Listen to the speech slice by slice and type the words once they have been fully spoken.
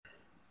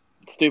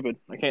stupid.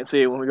 I can't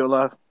see it when we go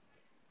live.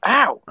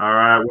 Ow! All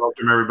right,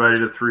 welcome everybody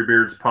to Three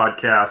Beards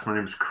Podcast. My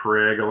name is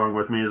Craig. Along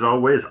with me, as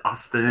always,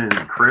 Austin,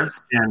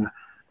 Chris, and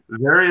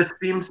various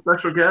themed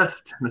special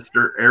guest,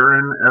 Mr.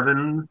 Aaron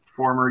Evans,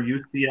 former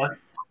UCF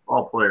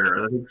football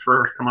player. Thanks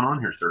for coming on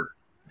here, sir.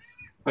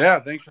 Yeah,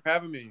 thanks for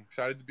having me.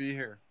 Excited to be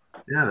here.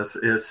 Yeah,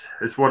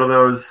 it's one of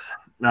those.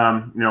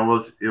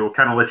 We'll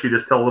kind of let you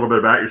just tell a little bit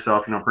about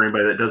yourself. For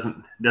anybody that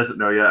doesn't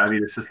know yet. I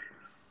mean, it's just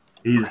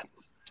he's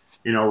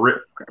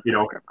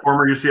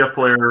former UCF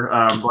player.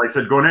 Like I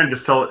said, go ahead and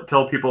just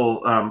tell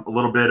people a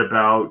little bit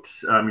about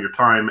your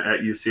time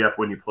at UCF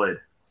when you played.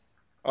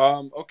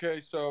 Okay,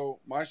 so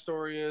my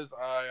story is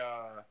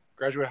I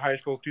graduated high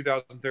school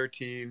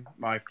 2013.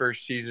 My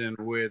first season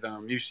with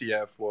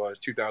UCF was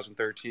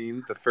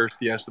 2013, the first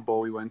Fiesta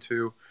Bowl we went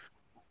to.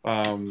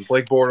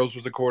 Blake Bortles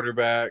was the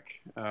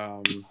quarterback.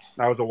 That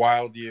was a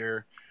wild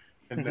year.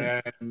 And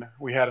then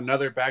we had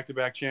another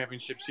back-to-back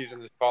championship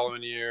season this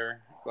following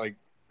year, like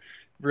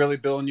really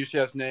building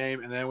UCF's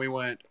name. And then we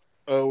went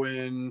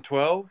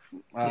 0-12.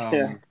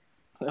 Yeah,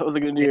 that was a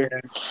good year.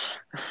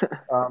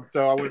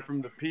 So I went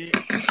from the peak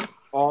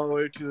all the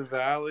way to the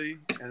valley,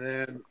 and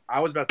then I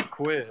was about to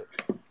quit.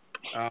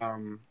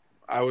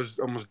 I was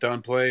almost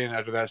done playing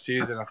after that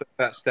season. I thought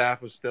that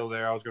staff was still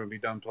there. I was going to be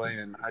done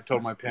playing. I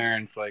told my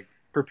parents, like,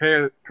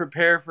 prepare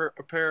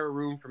a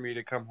room for me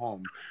to come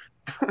home.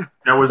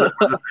 Now, was it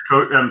the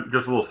coach?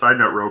 Just a little side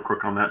note, real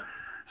quick on that.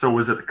 So,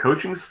 was it the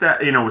coaching staff?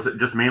 Was it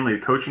just mainly the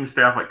coaching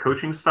staff, like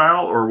coaching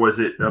style, or was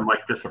it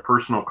like just a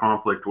personal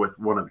conflict with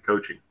one of the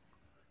coaching?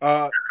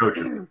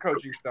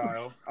 Coaching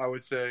style, I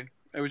would say.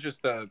 It was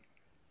just I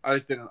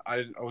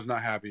was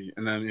not happy,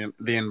 and then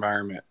the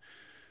environment.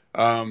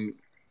 I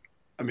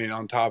mean,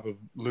 on top of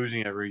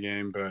losing every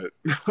game, but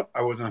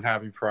I wasn't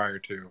happy prior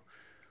to.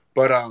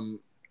 But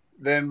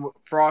then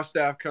Frost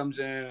staff comes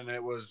in, and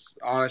it was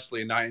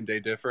honestly a night and day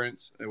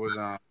difference. It was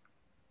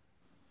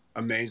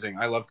amazing.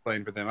 I loved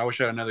playing for them. I wish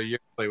I had another year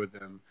to play with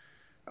them.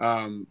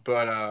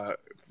 But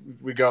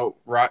we go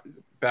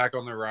back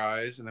on the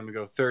rise, and then we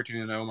go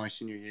 13-0 my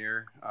senior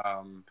year.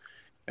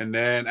 And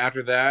then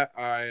after that,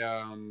 I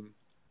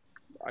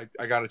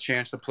got a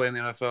chance to play in the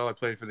NFL. I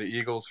played for the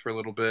Eagles for a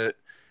little bit.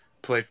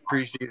 Played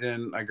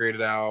preseason. I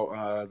graded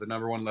out the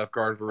number one left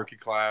guard for rookie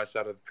class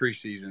out of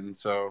preseason.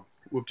 So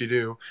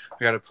whoop-de-doo.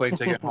 I got a plane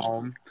ticket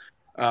home.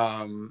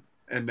 And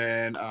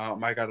then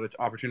I got an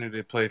opportunity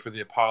to play for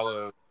the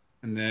Apollo.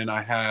 And then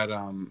I had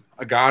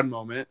a God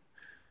moment,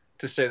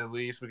 to say the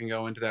least. We can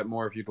go into that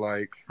more if you'd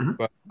like. Mm-hmm.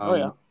 But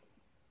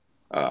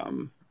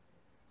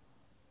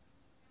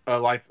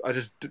I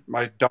just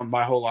dumped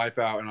my whole life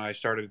out, and I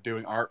started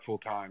doing art full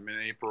time in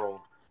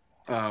April.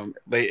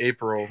 Late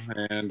April,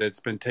 and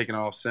it's been taken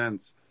off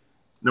since.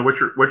 Now,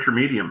 what's your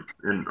medium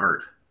in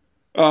art?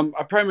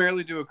 I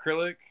primarily do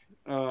acrylic,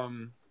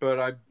 but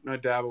I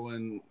dabble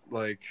in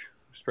like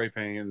spray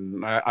paint,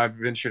 and I've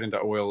ventured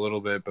into oil a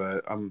little bit,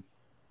 but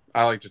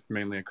I like just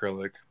mainly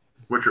acrylic.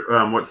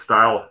 What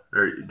style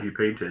do you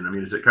paint in? I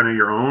mean, is it kind of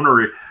your own,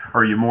 or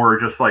are you more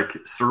just like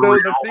surreal?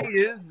 So the thing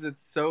is,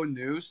 it's so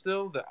new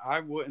still that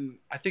I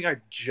think I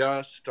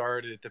just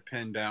started to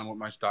pin down what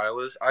my style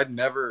is.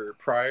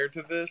 Prior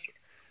to this,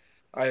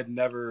 I had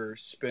never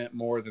spent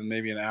more than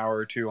maybe an hour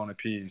or two on a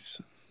piece.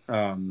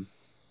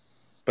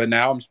 But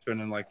now I'm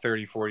spending like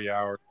 30, 40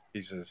 hours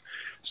pieces.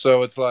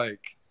 So it's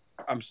like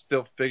I'm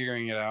still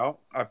figuring it out.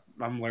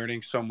 I'm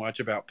learning so much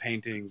about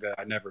painting that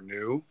I never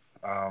knew.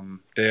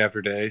 Day after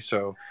day.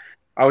 So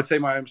I would say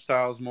my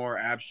style is more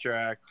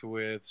abstract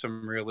with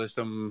some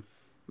realism,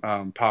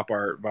 pop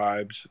art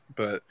vibes,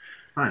 but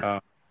nice.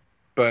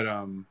 I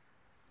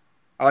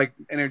like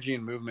energy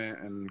and movement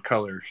and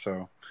color.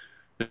 So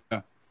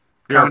yeah.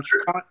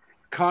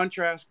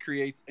 Contrast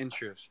creates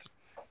interest.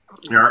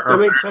 Yeah, that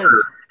makes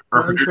sense.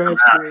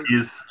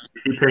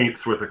 He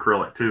paints with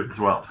acrylic too as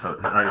well. So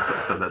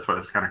that's why I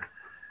was kind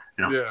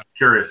of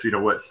curious,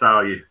 what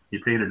style you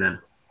painted in.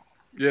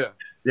 Yeah.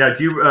 Yeah,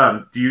 do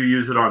you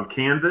use it on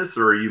canvas,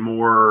 or are you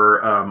more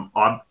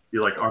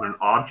like on an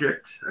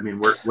object? I mean,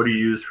 what do you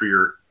use for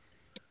your?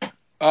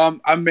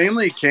 I'm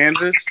mainly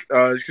canvas,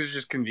 because it's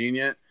just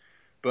convenient.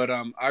 But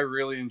I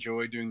really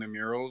enjoy doing the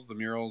murals. The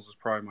murals is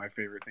probably my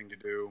favorite thing to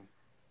do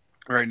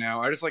right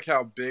now. I just like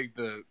how big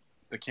the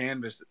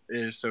canvas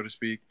is, so to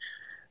speak.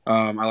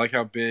 I like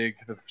how big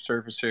the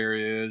surface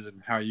area is,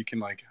 and how you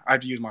can I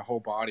have to use my whole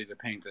body to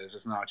paint this.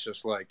 It's not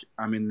just like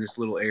I'm in this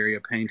little area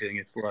painting.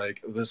 It's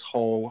like this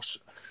whole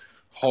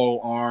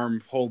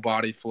arm, whole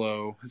body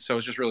flow. So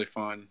it's just really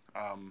fun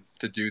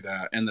to do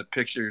that. And the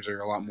pictures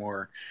are a lot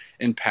more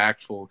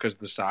impactful because of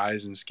the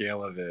size and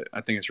scale of it.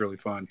 I think it's really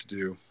fun to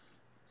do.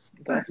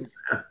 That's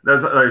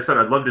like I said.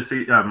 I'd love to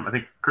see. I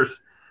think Chris,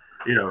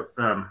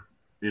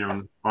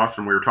 in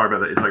Austin, we were talking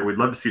about that. It's like we'd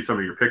love to see some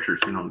of your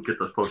pictures. Get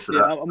those posted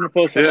up. I'm gonna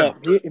post it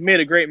up. He made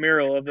a great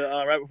mural of it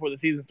right before the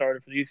season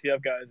started for the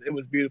UCF guys. It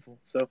was beautiful.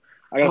 So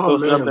I gotta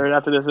post it up there. And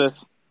after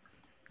this.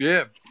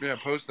 Yeah,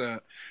 post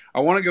that. I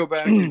want to go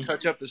back and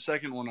touch up the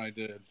second one I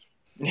did.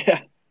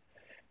 Yeah,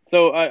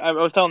 So I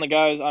was telling the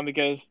guys,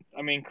 because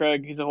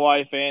Craig, he's a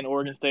Hawaii fan,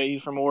 Oregon State,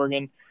 he's from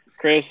Oregon.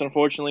 Chris,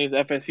 unfortunately, is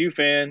an FSU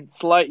fan,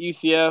 slight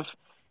UCF.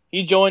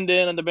 He joined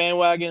in on the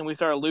bandwagon. We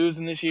started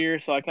losing this year,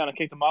 so I kind of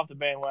kicked him off the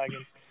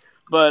bandwagon.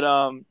 But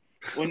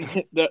when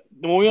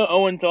we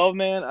went 0-12,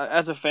 man,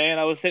 as a fan,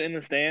 I was sitting in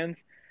the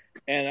stands,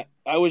 and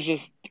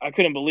I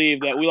couldn't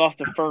believe that we lost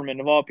to Furman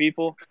of all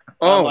people.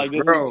 Oh, like,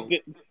 bro,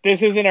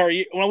 this isn't our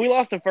year. When we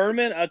lost to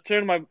Furman, I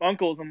turned to my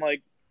uncles. I'm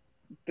like,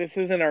 this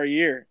isn't our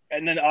year.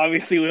 And then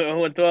obviously we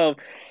went 0-12,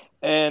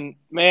 and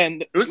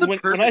man, it was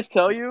when I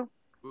tell you,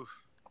 Oof.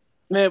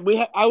 man,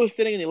 I was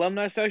sitting in the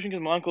alumni section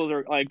because my uncles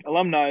are like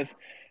alumni.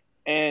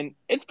 And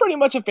it's pretty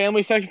much a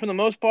family section for the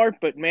most part.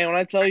 But, man, when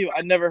I tell you,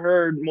 I never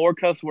heard more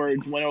cuss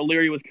words when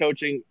O'Leary was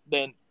coaching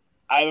than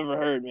I've ever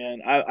heard,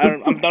 man. I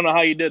don't know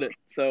how you did it.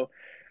 So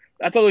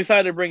I'm totally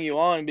excited to bring you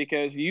on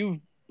because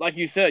like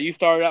you said, you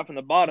started out from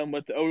the bottom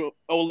with the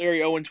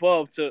O'Leary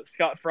 0-12 to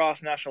Scott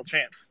Frost national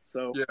champs.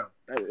 So yeah,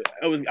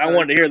 I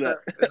wanted to hear that.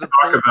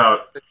 Talk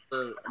about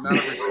the amount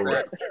of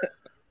respect.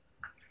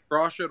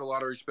 Frost showed a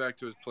lot of respect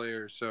to his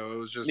players, so it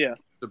was just a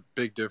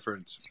big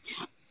difference.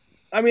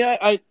 I mean,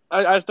 I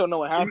just don't know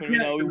what happened.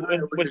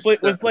 With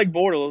Blake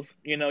Bortles,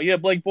 you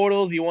have Blake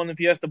Bortles, you won the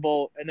Fiesta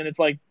Bowl, and then it's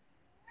like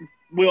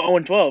we were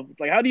 0-12. It's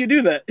like, how do you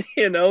do that?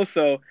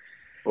 So.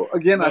 Well,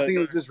 again, I think it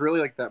was just really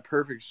like that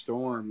perfect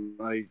storm,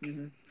 like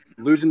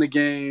losing the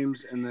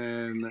games, and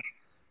then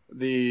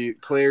the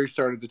players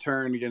started to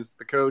turn against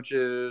the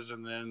coaches,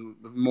 and then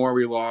the more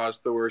we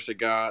lost, the worse it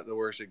got,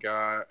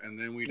 and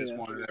then we just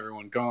wanted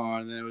everyone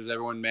gone, and then it was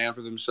everyone man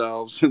for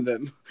themselves, and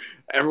then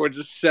everyone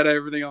just set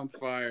everything on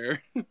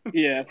fire.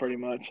 Yeah, pretty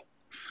much.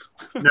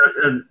 No,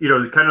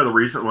 and kind of the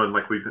recent one,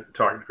 like we've been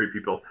talking to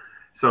people.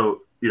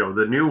 So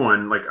the new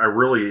one, like I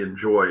really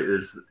enjoy,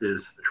 is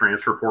the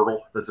transfer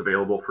portal that's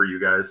available for you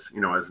guys.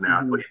 As an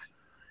athlete.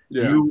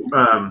 Yeah. Do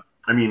you?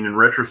 In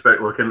retrospect,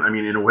 looking,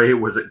 in a way,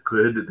 was it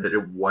good that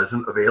it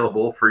wasn't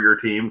available for your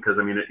team? Because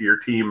your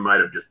team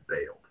might have just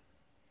bailed.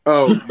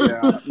 Oh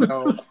yeah,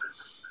 no.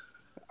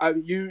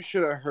 You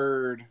should have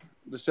heard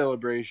the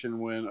celebration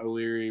when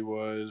O'Leary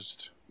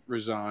was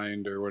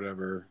resigned or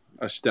whatever,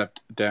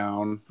 stepped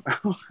down.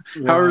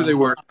 However they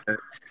worked it.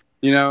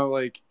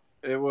 Like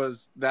it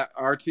was that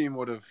our team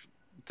would have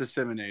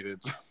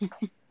disseminated.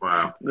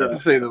 Wow, to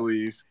say the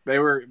least. We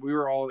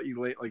were all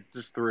elate, like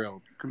just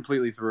thrilled,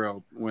 completely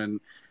thrilled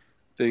when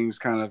things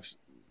kind of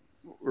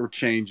were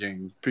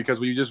changing because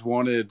we just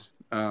wanted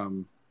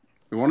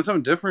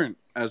something different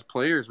as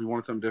players. We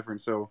wanted something different.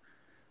 So,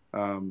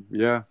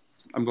 yeah,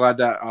 I'm glad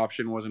that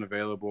option wasn't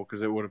available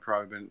because it would have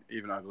probably been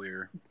even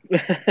uglier.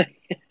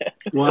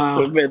 Wow.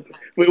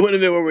 We would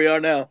have been where we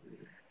are now.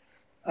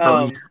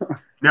 So,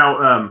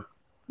 now,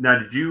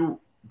 did you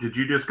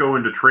just go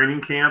into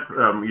training camp?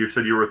 You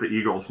said you were with the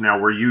Eagles. Now,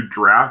 were you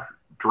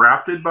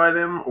drafted by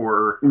them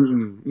or?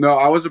 No,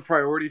 I was a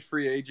priority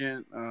free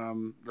agent.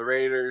 The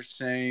Raiders,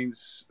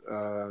 Saints,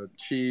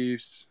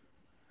 Chiefs,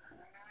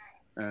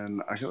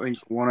 and I think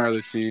one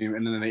other team,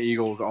 and then the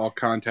Eagles all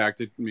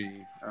contacted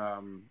me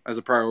as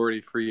a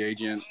priority free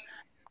agent.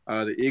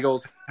 The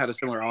Eagles had a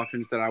similar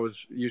offense that I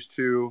was used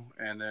to,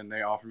 and then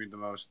they offered me the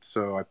most,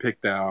 so I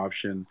picked that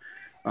option.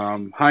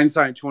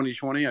 Hindsight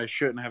 2020, I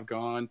shouldn't have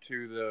gone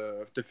to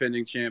the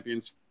defending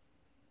champions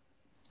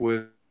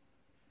with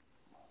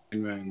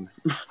Lineman.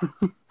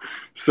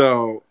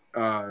 So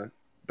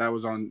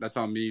that's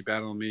on me,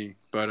 bad on me.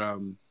 But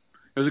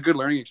it was a good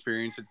learning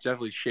experience. It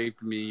definitely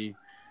shaped me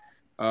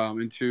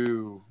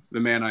into the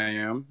man I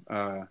am.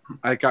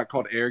 I got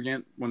called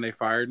arrogant when they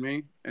fired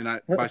me, and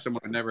by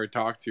someone I never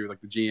talked to, like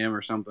the GM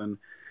or something,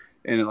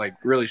 and it like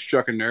really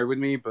struck a nerve with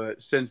me.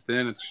 But since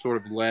then, it's sort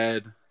of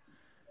led.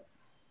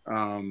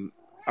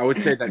 I would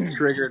say that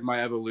triggered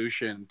my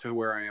evolution to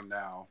where I am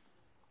now.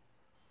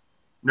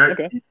 Now,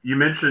 you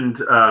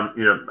mentioned,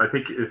 I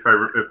think if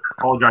I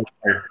apologize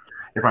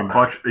if I'm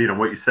butchering,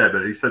 what you said,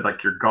 but you said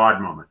like your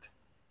God moment.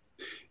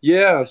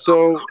 Yeah.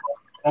 So,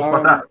 tell us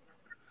about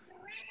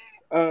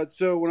that.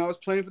 So when I was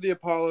playing for the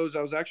Apollos,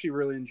 I was actually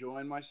really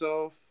enjoying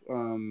myself,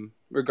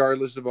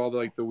 regardless of all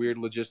the weird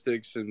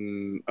logistics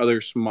and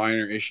other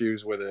minor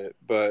issues with it.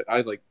 But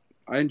I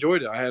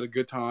enjoyed it. I had a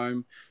good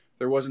time.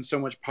 There wasn't so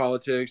much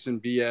politics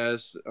and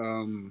BS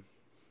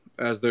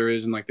as there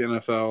is in the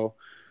NFL.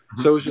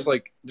 So it was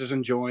just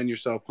enjoying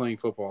yourself playing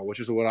football, which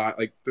is what I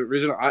like. The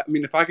reason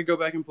if I could go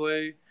back and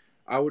play,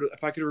 I would.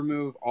 If I could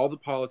remove all the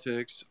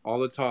politics, all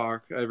the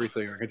talk,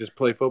 everything, I could just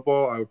play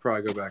football, I would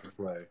probably go back and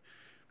play.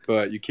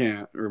 But you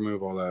can't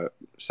remove all that,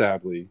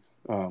 sadly.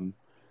 So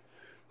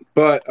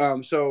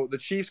the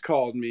Chiefs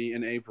called me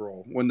in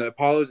April. When the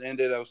Apollos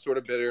ended, I was sort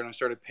of bitter, and I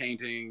started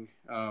painting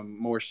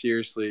more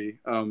seriously.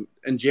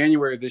 In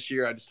January of this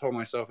year, I just told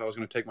myself I was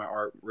going to take my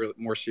art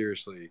more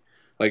seriously,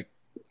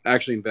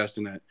 actually invest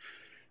in it.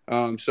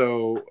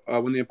 So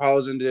when the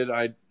Apollos ended,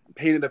 I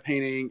painted a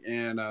painting,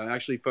 and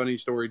actually, funny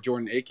story,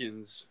 Jordan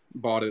Akins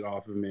bought it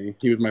off of me.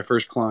 He was my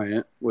first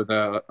client with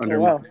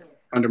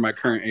under my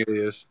current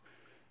alias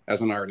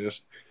as an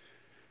artist.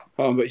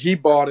 But he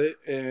bought it,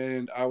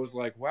 and I was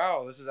like,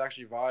 wow, this is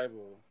actually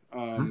viable.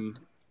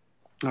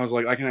 I was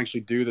like, I can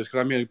actually do this because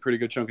I made a pretty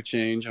good chunk of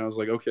change. And I was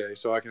like, okay,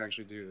 so I can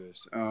actually do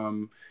this.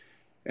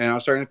 And I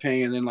was starting to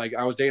paint. And then, like,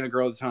 I was dating a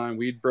girl at the time.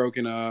 We'd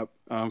broken up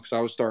because I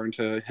was starting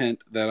to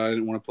hint that I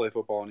didn't want to play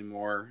football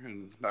anymore.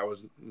 And that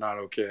was not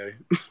okay.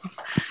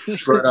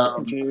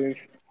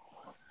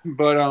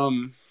 but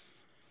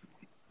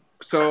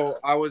so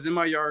I was in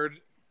my yard,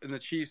 and the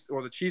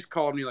Chiefs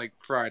called me, like,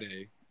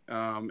 Friday.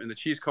 And the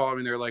Chiefs called me,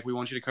 and they're like, we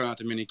want you to come out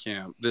to mini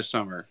camp this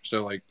summer.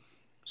 So, like,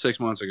 6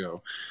 months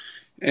ago.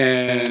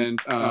 And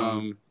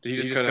did he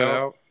just cut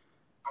out?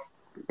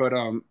 But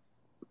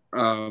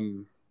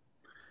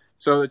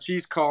so the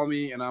Chiefs call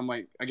me, and I'm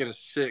like, I get a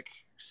sick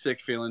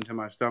feeling to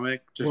my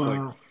stomach, just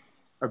like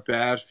a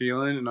bad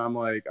feeling, and I'm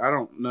like, I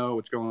don't know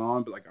what's going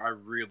on, but like I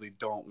really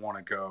don't want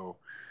to go.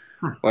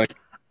 Like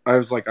I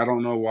was like, I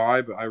don't know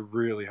why, but I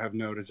really have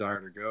no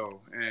desire to go.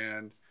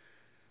 And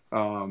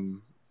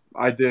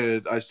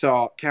I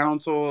sought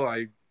counsel.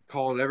 I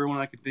called everyone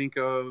I could think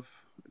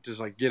of,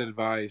 just like get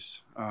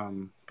advice.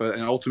 And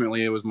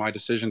ultimately it was my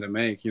decision to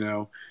make, you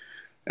know.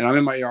 And I'm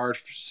in my yard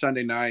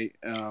Sunday night.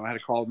 I had to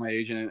call my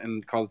agent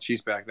and call the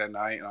Chiefs back that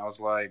night. And I was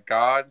like,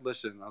 God,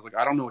 listen. I was like,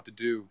 I don't know what to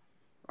do.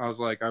 I was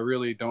like, I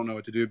really don't know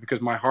what to do because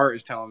my heart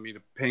is telling me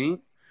to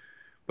paint.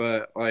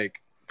 But,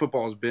 like,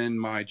 football has been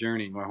my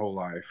journey my whole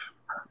life.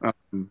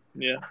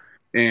 Yeah.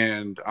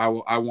 And I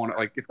want to,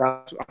 like,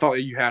 I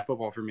thought you had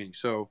football for me.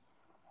 So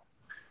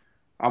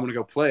I'm going to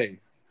go play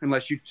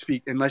unless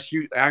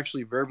you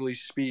actually verbally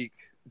speak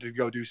to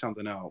go do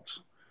something else.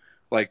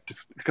 Like,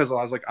 because I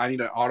was like, I need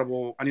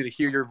to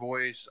hear your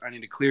voice. I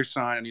need a clear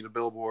sign. I need a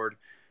billboard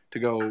to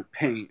go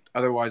paint.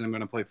 Otherwise, I'm going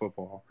to play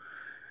football.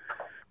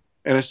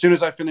 And as soon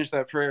as I finished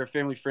that prayer, a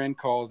family friend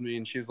called me,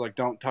 and she's like,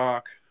 don't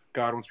talk.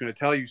 God wants me to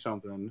tell you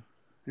something.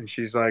 And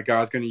she's like,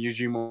 God's going to use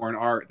you more in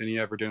art than he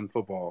ever did in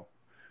football.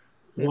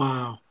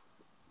 Wow.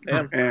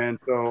 Damn. And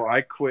so I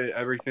quit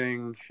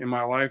everything in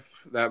my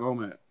life that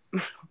moment.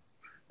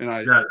 And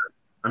I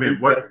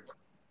mean, what?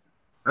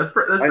 That's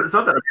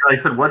something. Like I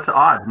said, what's the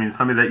odds? I mean,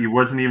 somebody that you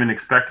wasn't even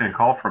expecting a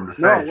call from to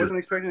say. No, I wasn't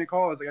expecting a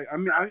call. I was like, I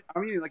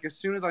mean, like as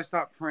soon as I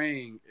stopped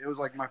praying, it was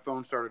like my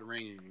phone started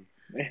ringing.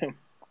 Damn.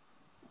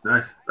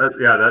 Nice.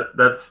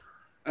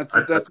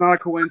 That's not a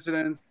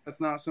coincidence.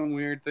 That's not some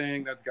weird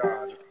thing. That's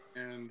God,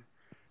 and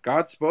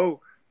God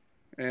spoke,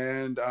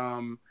 and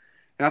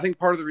I think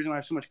part of the reason I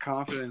have so much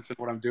confidence in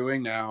what I'm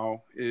doing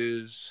now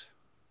is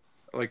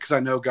like because I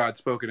know God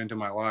spoke it into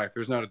my life.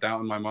 There's not a doubt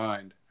in my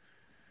mind.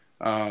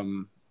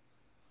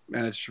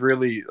 And it's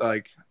really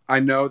like I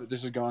know that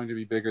this is going to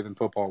be bigger than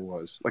football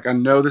was. Like I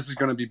know this is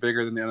going to be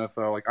bigger than the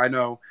NFL. Like I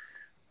know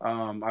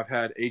I've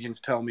had agents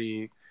tell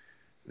me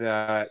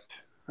that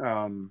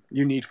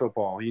you need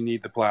football, you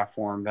need the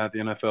platform that the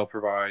NFL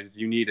provides,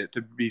 you need it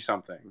to be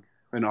something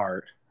in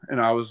art. And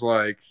I was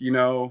like,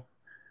 that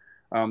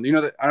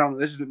I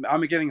don't.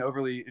 I'm getting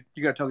overly.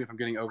 You got to tell me if I'm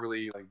getting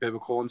overly like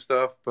biblical and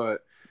stuff.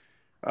 But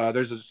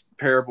there's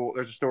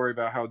a story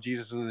about how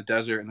Jesus is in the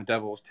desert and the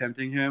devil was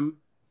tempting him.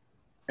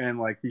 And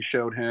like he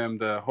showed him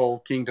the whole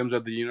kingdoms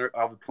of the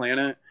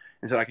planet,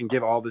 and said, "I can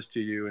give all this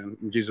to you."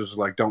 And Jesus was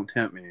like, "Don't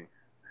tempt me,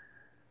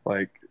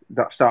 like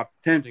stop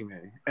tempting me."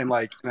 And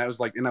I was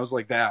like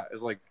that.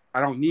 It's like I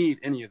don't need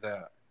any of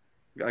that,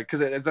 because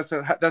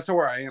that's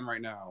where I am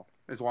right now.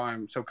 Is why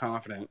I'm so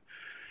confident.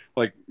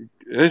 Like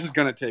this is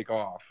gonna take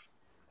off,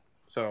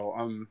 so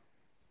I'm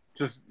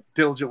just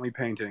diligently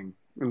painting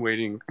and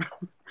waiting.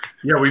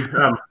 Yeah, we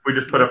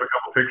just put up a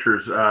couple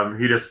pictures.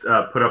 He just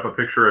put up a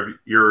picture of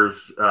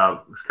yours.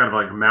 It's kind of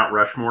like Mount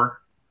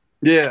Rushmore.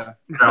 Yeah.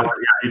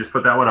 He just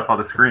put that one up on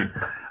the screen.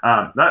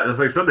 That is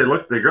like I said, they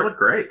look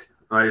great.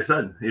 Like I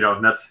said,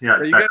 and that's you got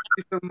to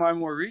see some of my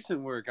more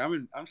recent work.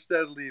 I'm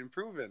steadily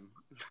improving.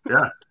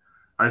 Yeah,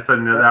 I said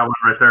that one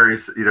right there.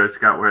 He's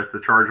got with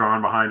the charge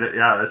on behind it.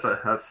 Yeah, that's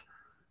like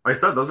I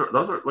said. Those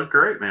look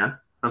great, man.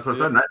 That's what I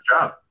said. Nice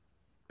job.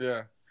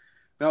 Yeah.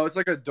 No, it's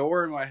like a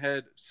door in my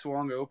head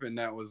swung open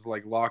that was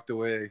like locked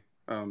away.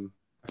 I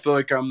feel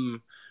like I'm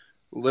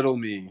little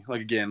me,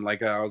 like again,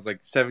 like I was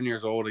like 7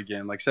 years old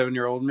again, like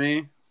 7-year-old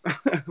me,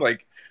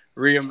 like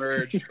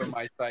reemerged from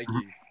my psyche,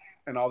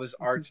 and all this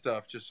art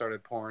stuff just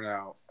started pouring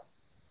out.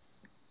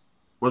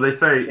 Well, they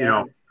say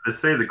they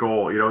say the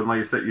goal, and like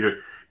you said, you're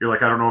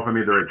like I don't know if I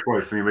made the right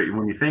choice. I mean, but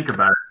when you think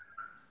about it,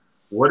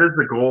 what is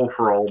the goal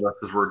for all of us?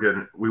 Is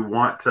we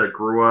want to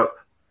grow up.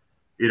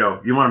 You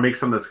want to make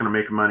something that's going to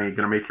make money,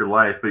 going to make your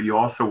life, but you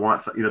also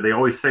want, they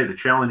always say the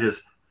challenge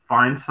is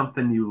find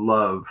something you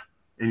love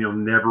and you'll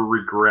never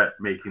regret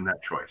making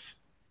that choice.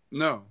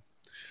 No.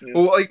 Yeah.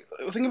 Well, like,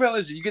 think about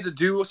this. You get to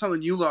do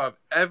something you love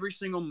every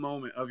single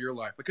moment of your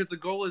life because the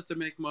goal is to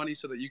make money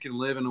so that you can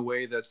live in a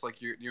way that's like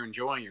you're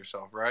enjoying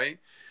yourself, right?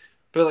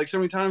 But like so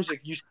many times,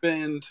 like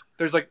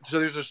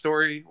there's a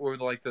story where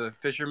like the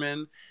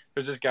fisherman,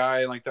 there's this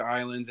guy in like the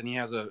islands and he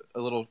has a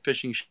little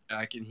fishing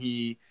shack and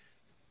he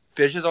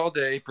fishes all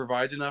day,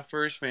 provides enough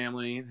for his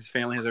family. His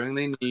family has everything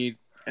they need.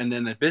 And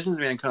then the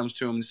businessman comes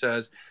to him and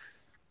says,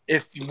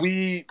 if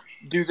we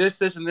do this,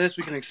 this, and this,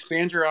 we can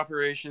expand your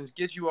operations,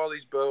 get you all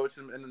these boats,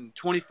 and in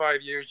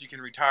 25 years you can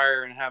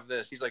retire and have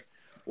this. He's like,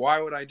 why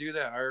would I do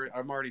that?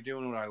 I'm already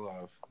doing what I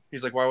love.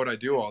 He's like, why would I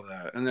do all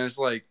that? And then it's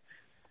like,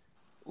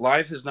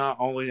 life is not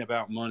only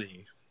about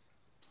money.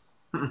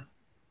 Yeah,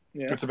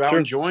 it's about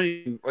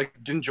enjoying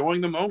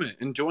the moment,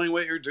 enjoying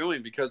what you're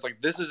doing, because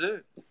like this is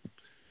it.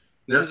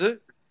 This is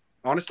it.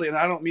 Honestly, and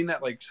I don't mean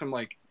that like some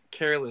like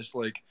careless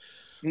like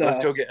let's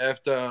go get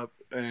effed up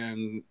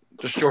and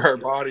destroy our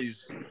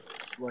bodies,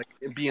 like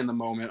be in the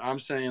moment. I'm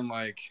saying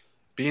like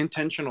be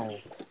intentional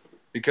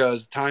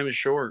because time is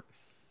short.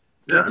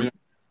 Yeah. You know?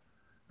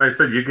 Like I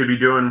said, you could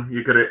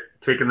have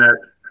taken that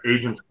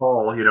agent's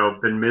call,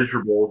 been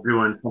miserable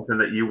doing something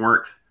that you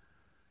weren't,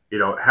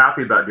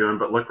 happy about doing.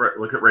 But look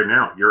at right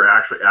now. You're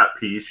actually at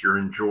peace. You're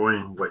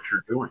enjoying what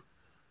you're doing.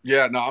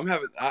 Yeah, no,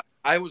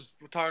 I was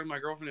talking to my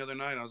girlfriend the other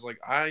night, and I was like,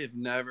 I have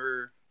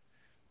never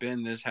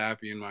been this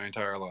happy in my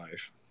entire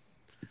life.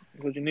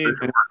 What you need.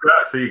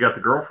 So you got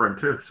the girlfriend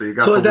too. So you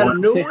got. So is that a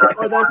new one,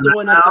 or that's the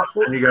one that's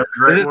and you got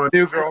the right one?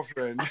 New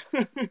girlfriend.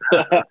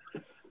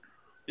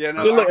 Yeah,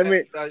 no.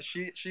 Look,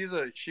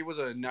 she was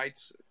a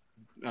Knights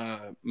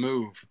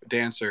move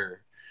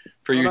dancer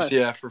for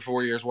UCF for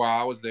 4 years while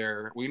I was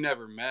there. We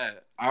never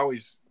met. I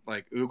always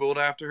like oogled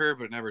after her,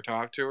 but never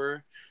talked to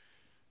her.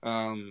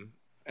 And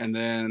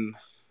then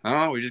I don't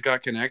know. We just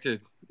got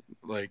connected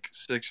like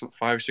 5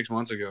 or 6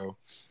 months ago.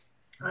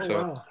 Oh,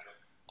 so wow.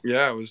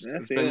 yeah,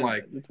 it's been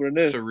like that's what it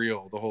is.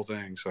 surreal, the whole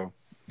thing. So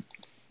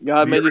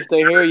God made you stay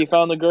here. You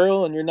found the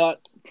girl, and you're not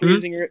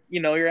freezing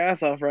your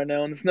ass off right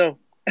now in the snow.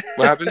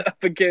 What happened?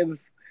 For kids.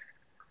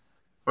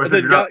 I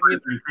said you're not in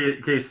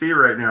KC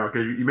right now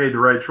because you made the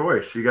right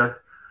choice. You got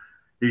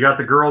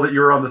the girl that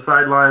you were on the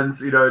sidelines.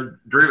 Do you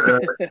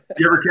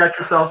ever catch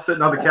yourself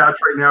sitting on the couch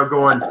right now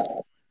going,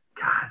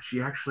 God, she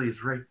actually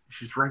is right.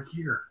 She's right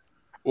here.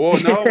 Well,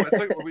 no, it's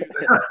like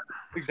that's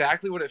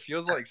exactly what it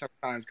feels like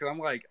sometimes. Because I'm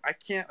like, I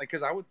can't, like,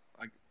 because I would,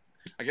 like,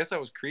 I guess I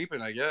was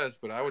creeping, I guess,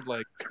 but I would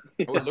look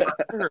at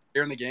her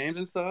during the games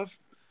and stuff.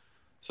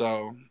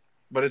 So,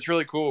 but it's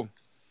really cool.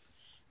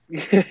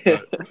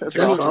 That's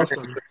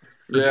awesome.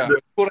 Yeah,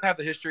 it's cool to have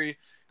the history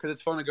because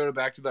it's fun to go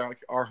back to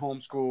our home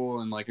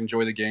school and like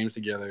enjoy the games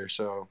together.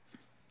 So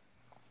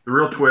the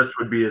real twist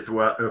would be if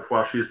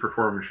while she's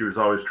performing, she was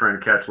always trying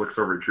to catch looks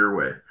over at your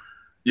way.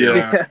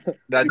 Yeah,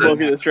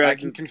 I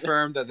can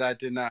confirm that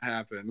did not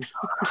happen.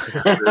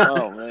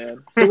 Oh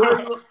man. So where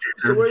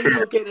are you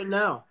located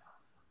now?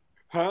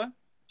 Huh?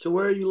 So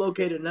where are you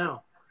located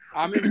now?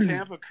 I'm in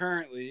Tampa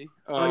currently.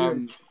 You're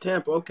in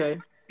Tampa, okay.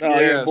 Oh,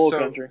 you're in Bull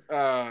Country.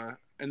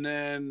 And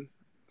then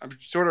I'm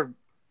sort of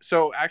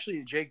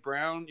actually Jake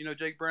Brown. You know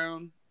Jake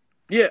Brown?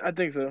 Yeah, I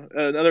think so.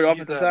 Another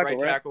offensive tackle, right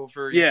tackle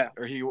for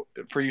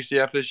for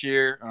UCF this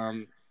year.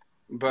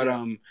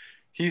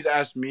 He's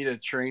asked me to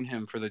train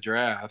him for the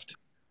draft.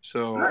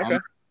 So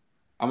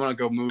I'm gonna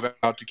go move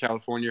out to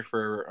California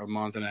for a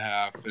month and a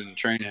half and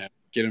train him,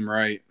 get him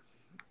right.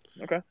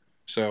 Okay.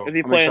 So is he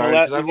I'm playing excited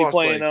because I've lost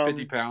playing,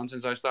 50 pounds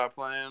since I stopped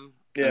playing.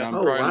 Yeah.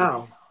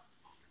 Wow.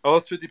 I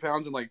lost 50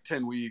 pounds in like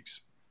 10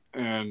 weeks,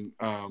 and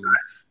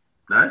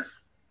nice.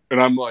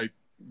 And I'm like,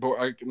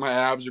 my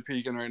abs are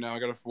peaking right now. I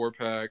got a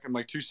 4-pack. I'm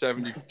like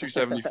 270,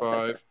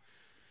 275,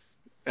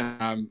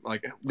 and I'm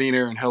like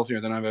leaner and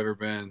healthier than I've ever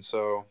been.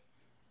 So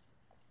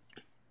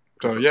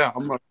yeah,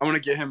 I'm gonna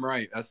get him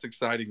right. That's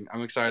exciting.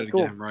 I'm excited to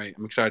get him right.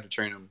 I'm excited to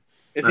train him.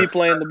 Is he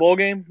playing the bowl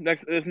game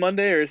this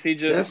Monday, or is he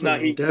just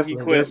he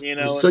quit?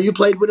 So you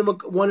played with him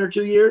 1 or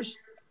 2 years?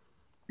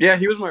 Yeah,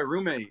 he was my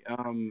roommate.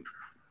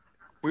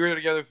 We were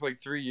together for like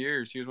 3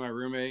 years. He was my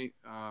roommate.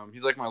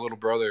 He's like my little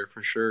brother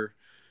for sure.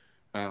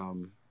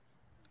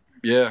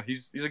 Yeah,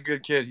 he's a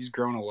good kid. He's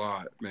grown a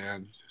lot,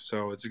 man.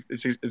 So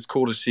it's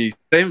cool to see.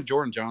 Same with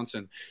Jordan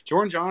Johnson.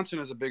 Jordan Johnson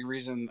is a big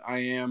reason I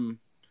am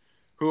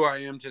who I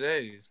am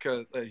today. Is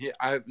because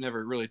I've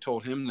never really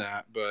told him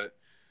that, but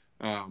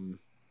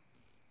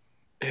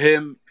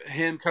him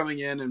coming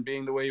in and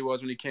being the way he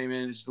was when he came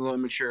in is just a little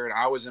immature, and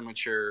I was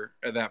immature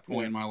at that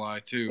point in my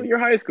life too. Well, you're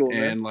high school,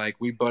 and man. like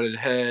we butted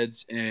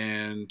heads,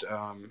 and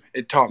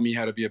it taught me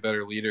how to be a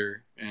better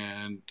leader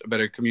and a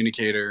better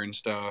communicator and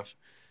stuff,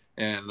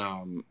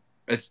 and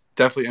it's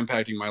definitely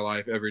impacting my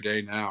life every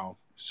day now.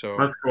 So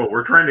that's cool.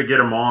 We're trying to get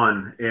him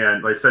on,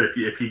 and like I said,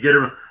 if you get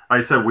him, like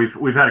I said,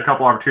 we've had a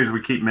couple opportunities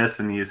we keep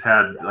missing. He's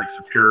had like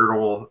some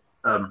charitable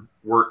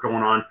work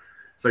going on.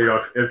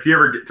 So, if you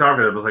ever talk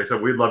to him, like I said,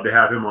 we'd love to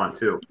have him on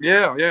too.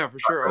 Yeah, for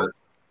sure.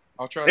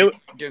 I'll try to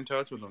get in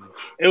touch with him.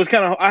 It was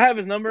kind of – I have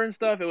his number and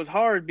stuff. It was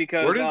hard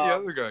because – Where did the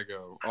other guy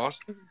go?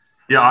 Austin?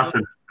 Yeah,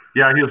 Austin.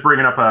 Yeah, he was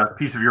bringing up a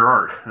piece of your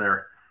art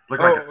there.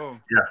 Yeah.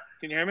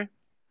 Can you hear me?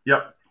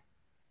 Yep.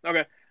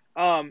 Okay.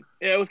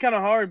 It was kind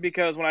of hard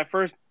because when I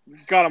first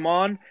got him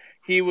on,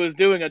 he was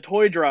doing a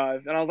toy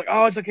drive. And I was like,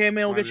 oh, it's okay,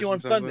 man. We'll get you on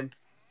Sunday.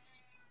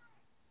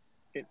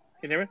 Can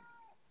you hear me?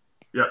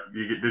 Yeah.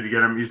 Did you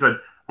get him? You said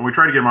 – when we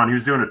tried to get him on, he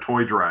was doing a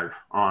toy drive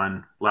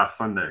on last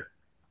Sunday.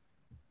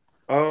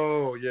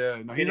 Oh,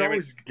 yeah. No, he's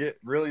always get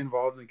really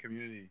involved in the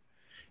community.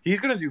 He's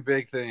going to do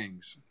big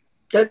things.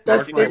 That's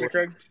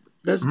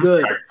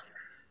good.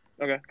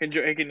 Okay.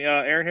 Can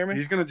Aaron hear me?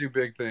 He's going to do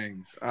big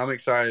things. I'm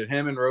excited.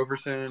 Him and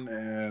Roverson,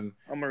 and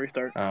I'm going to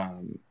restart.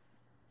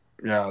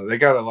 Yeah, they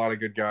got a lot of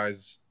good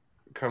guys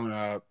coming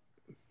up,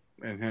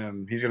 and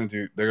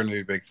they're gonna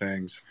do big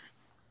things.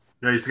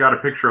 Yeah, he's got a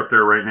picture up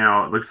there right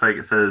now. It looks like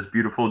it says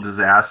 "Beautiful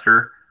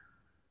Disaster,"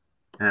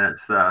 and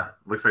it's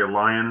looks like a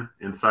lion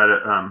inside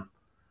a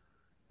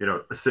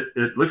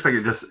it looks like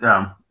it just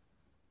kind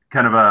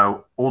of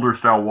a older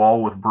style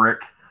wall with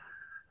brick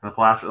and a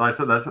plaster. Like I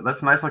said,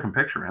 that's a nice looking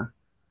picture, man.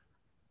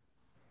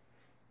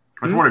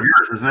 That's one of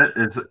yours, isn't it?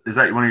 Is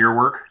that one of your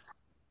work?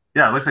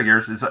 Yeah, it looks like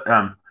yours. It's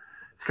kind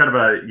of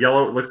a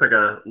yellow. It looks like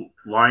a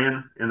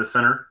lion in the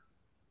center.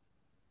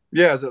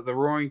 Yeah, is it the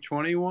Roaring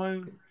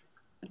 21?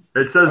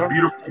 It says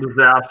 "Beautiful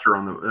Disaster"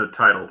 on the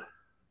title.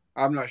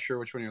 I'm not sure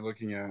which one you're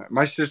looking at.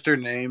 My sister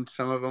named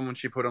some of them when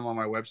she put them on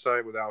my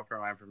website without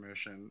my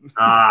permission. It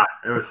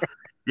was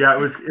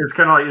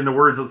kind of like in the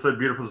words that said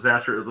 "Beautiful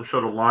Disaster." It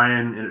showed a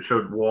lion and it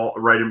showed wall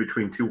right in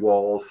between two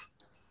walls.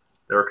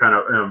 They were kind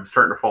of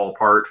starting to fall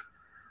apart.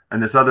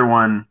 And this other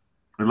one,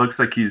 it looks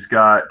like he's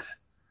got.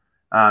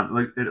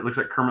 It looks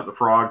like Kermit the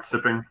Frog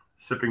sipping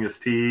his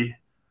tea.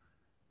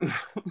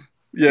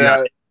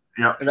 Yeah.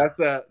 Yeah. And that's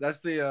the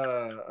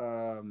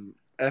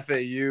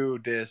FAU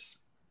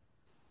disc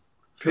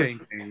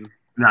painting.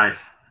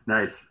 Nice.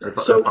 That's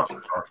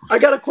awesome. I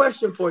got a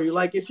question for you.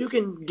 Like, if you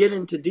can get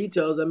into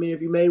details, I mean,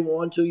 if you may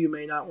want to, you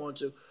may not want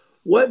to.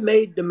 What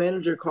made the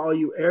manager call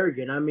you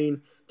arrogant? I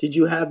mean, did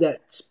you have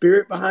that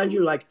spirit behind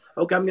you? Like,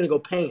 okay, I'm going to go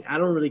paint. I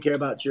don't really care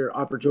about your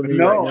opportunity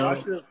right now.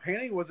 Actually,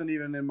 painting wasn't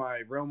even in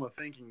my realm of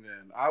thinking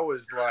then. I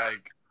was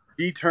like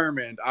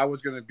determined. I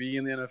was going to be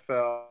in the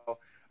NFL.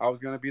 I was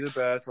going to be the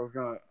best. I was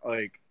going to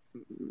like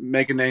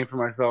make a name for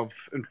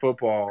myself in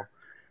football.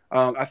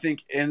 I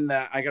think in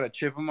that I got a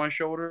chip on my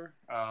shoulder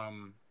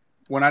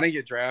when I didn't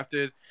get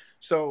drafted.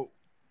 So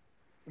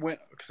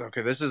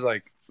this is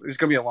going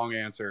to be a long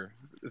answer.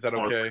 Is that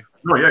okay?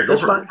 No, yeah, go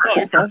for it.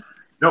 Oh, fine.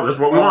 No, that's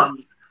what we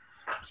want.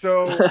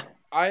 So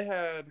I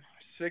had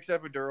 6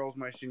 epidurals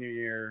my senior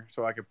year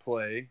so I could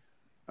play.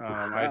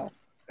 Wow. I had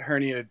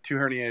 2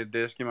 herniated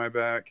discs in my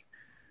back.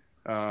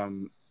 I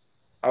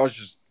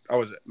was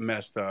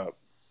messed up.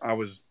 I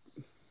was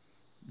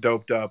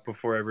doped up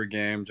before every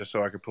game just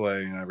so I could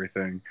play and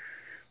everything.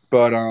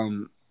 But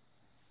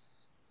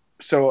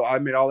so I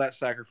made all that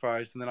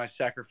sacrifice, and then I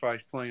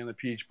sacrificed playing in the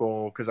Peach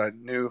Bowl because I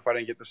knew if I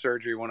didn't get the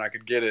surgery when I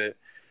could get it,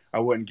 I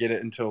wouldn't get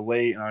it until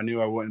late, and I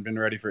knew I wouldn't have been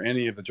ready for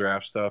any of the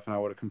draft stuff, and I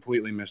would have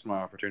completely missed my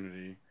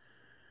opportunity.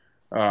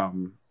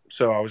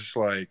 So I was just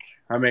like,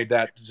 I made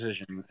that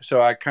decision.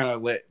 So I kind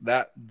of let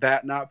that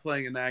not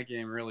playing in that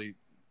game really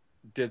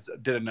did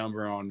a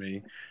number on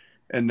me.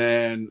 And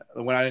then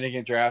when I didn't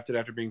get drafted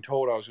after being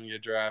told I was going to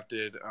get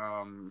drafted,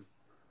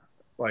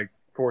 like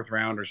 4th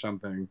round or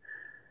something,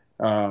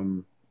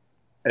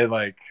 it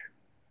like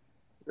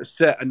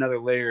set another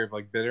layer of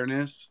like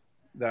bitterness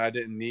that I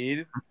didn't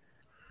need.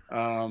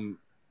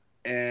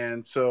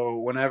 And so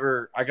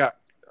whenever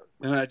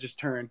then I just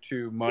turned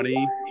to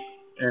money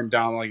and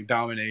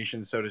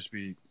domination, so to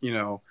speak,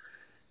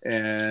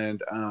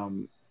 and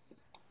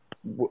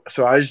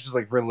so I was just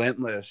like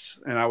relentless,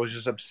 and I was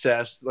just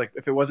obsessed. Like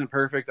if it wasn't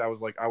perfect, I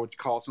would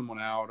call someone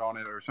out on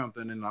it or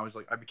something, and I was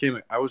like,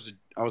 I was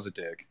a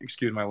dick.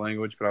 Excuse my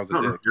language, but I was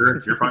a dick.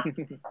 You're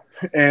fine.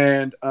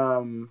 And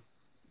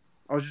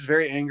I was just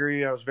very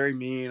angry. I was very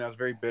mean. I was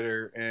very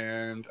bitter.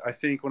 And I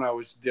think when I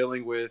was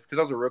dealing with, because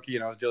I was a rookie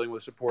and I was dealing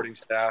with supporting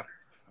staff,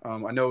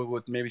 I know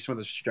with maybe some of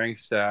the strength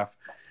staff,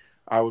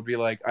 I would be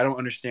like, I don't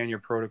understand your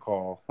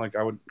protocol. Like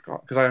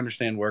because I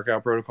understand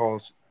workout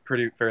protocols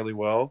fairly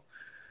well.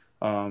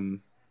 And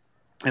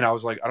I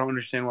was like, I don't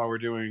understand why we're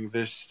doing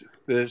this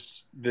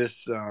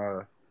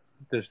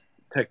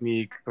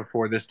technique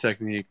before this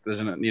technique.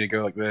 Doesn't it need to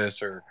go like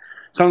this or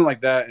something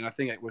like that? And I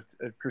think it was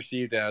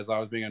perceived as I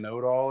was being a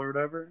know-it-all or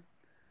whatever.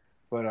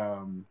 But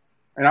and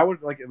I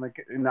would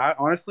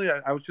honestly,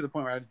 I was to the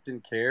point where I just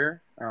didn't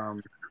care.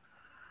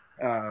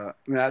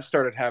 That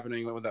started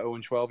happening with the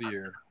 0-12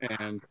 year,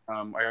 and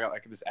I got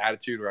like this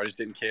attitude where I just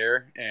didn't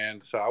care,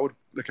 and so I would.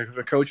 If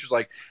a coach was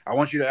like, "I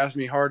want you to ask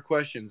me hard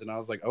questions," and I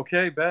was like,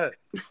 "Okay, bet."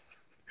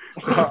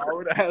 So I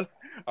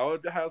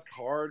would ask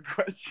hard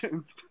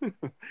questions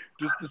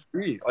just to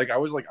see. Like I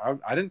was like,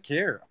 I didn't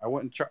care. I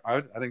wouldn't try.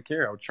 I didn't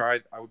care. I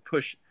would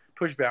push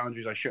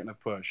boundaries I shouldn't have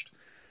pushed.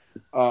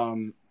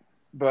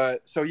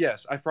 But so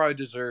yes, I probably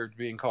deserved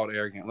being called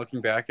arrogant. Looking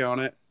back on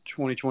it,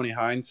 2020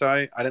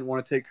 hindsight, I didn't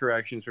want to take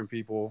corrections from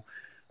people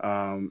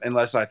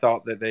unless I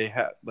thought that they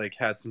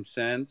had some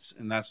sense,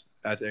 and that's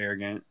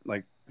arrogant.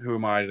 Like, who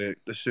am I to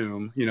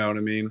assume? You know what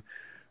I mean?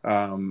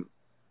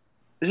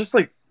 It's just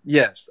like,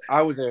 yes,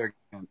 I was arrogant,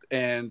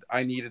 and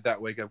I needed that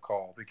wake up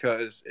call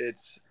because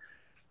it's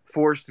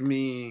forced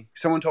me.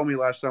 Someone told me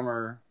last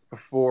summer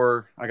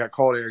before I got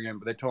called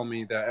arrogant, but they told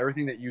me that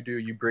everything that you do,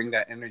 you bring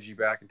that energy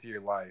back into your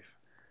life.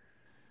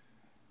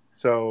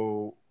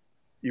 So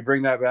you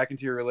bring that back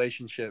into your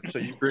relationship. So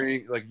you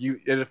bring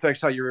it affects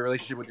how your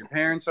relationship with your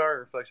parents are.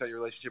 It affects how your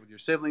relationship with your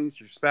siblings,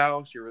 your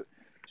spouse, your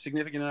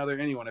significant other,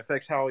 anyone. It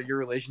affects how your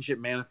relationship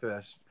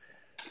manifests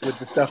with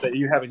the stuff that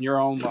you have in your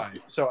own life.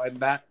 So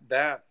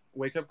that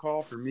wake up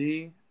call for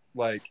me,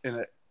 like,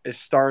 and it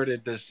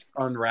started this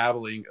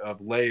unraveling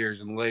of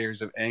layers and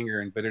layers of anger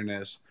and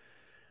bitterness.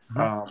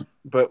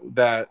 But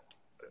that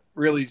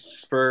really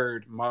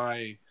spurred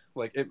my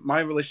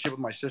relationship with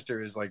my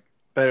sister is like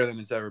better than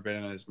it's ever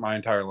been in my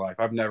entire life.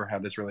 I've never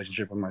had this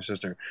relationship with my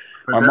sister.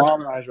 My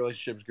mom and I's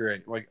relationship is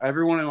great. Like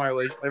everyone in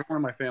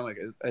my family,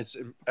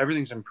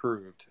 everything's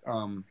improved.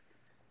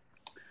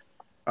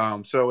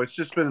 So it's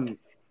just been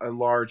a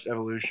large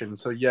evolution.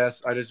 So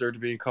yes, I deserve to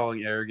be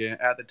calling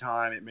arrogant. At the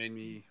time, it made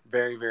me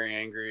very, very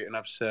angry and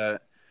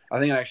upset. I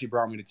think it actually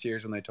brought me to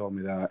tears when they told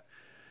me that.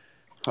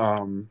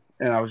 And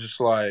I was just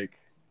like,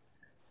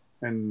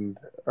 I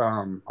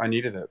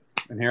needed it.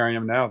 And here I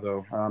am now,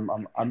 though.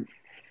 I'm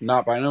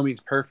not by no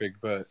means perfect,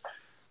 but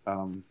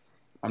I'm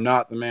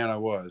not the man I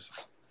was.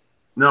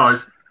 No,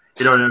 it's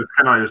kind of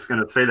I was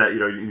going to say that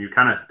you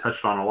kind of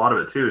touched on a lot of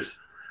it too.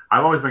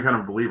 I've always been kind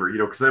of a believer,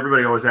 because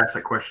everybody always asks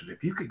that question: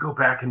 if you could go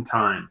back in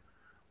time,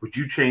 would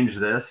you change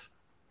this?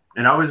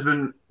 And I've always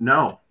been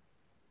no.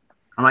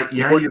 I'm like,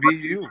 yeah,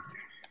 you.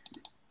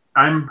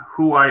 I'm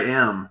who I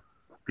am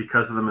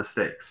because of the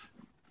mistakes,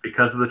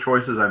 because of the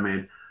choices I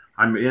made.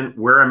 I'm in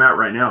where I'm at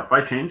right now. If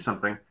I change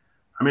something,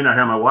 I may not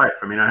have my wife.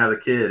 I may not have a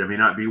kid. I may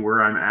not be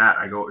where I'm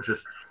at. It's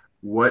just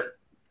what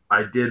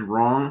I did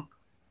wrong.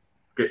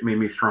 It made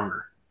me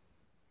stronger,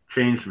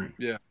 changed me.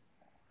 Yeah.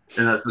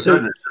 And that's the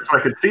goodness. So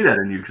I could see that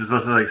in you because,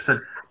 like I said,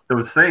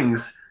 those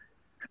things,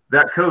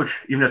 that coach,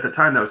 even at the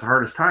time, that was the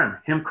hardest time.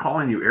 Him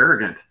calling you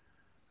arrogant.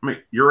 I mean,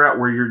 you're at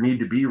where you need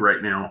to be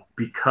right now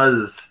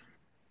because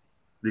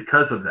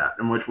of that,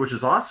 and which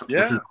is awesome.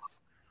 Yeah.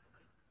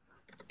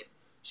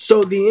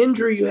 So the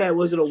injury you had,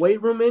 was it a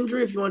weight room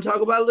injury? If you want to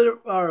talk about it,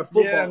 or a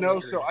football? Yeah, no.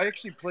 Injury? So I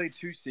actually played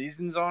 2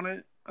 seasons on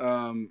it.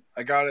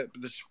 I got it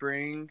the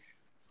spring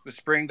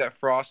that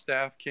Frost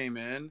staff came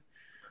in.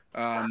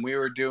 We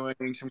were doing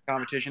some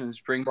competition in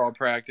spring ball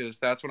practice.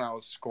 That's when I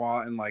was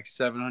squatting like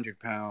 700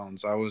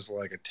 pounds. I was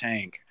like a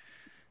tank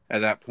at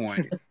that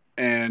point.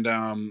 And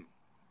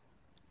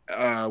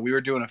we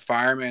were doing a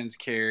fireman's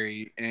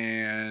carry,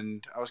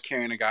 and I was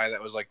carrying a guy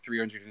that was like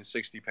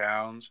 360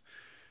 pounds.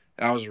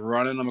 And I was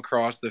running him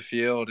across the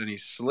field, and he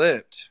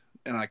slipped.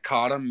 And I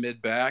caught him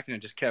mid-back, and it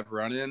just kept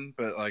running.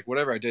 But like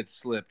whatever I did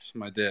slipped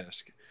my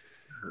disc.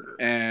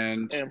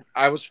 And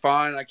I was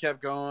fine. I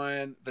kept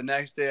going. The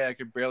next day, I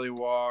could barely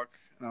walk,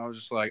 and I was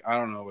just like, I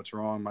don't know what's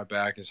wrong. My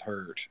back is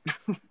hurt.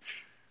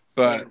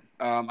 But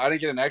I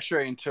didn't get an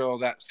X-ray until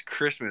that's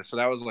Christmas. So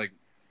that was like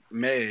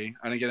May.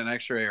 I didn't get an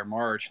X-ray or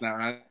March. Now I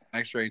didn't get an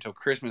X-ray until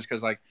Christmas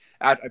because like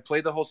I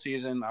played the whole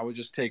season. I would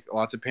just take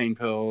lots of pain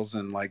pills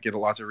and like get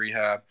lots of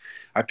rehab.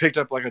 I picked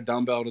up like a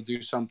dumbbell to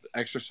do some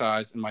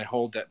exercise, and my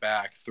whole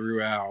back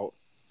threw out.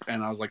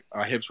 And I was like,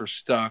 my hips were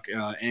stuck in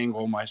an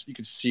angle. You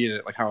could see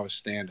it, like how I was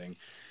standing.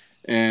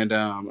 And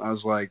I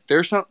was like,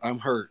 I'm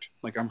hurt.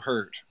 Like, I'm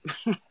hurt.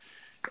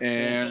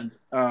 And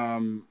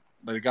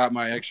I got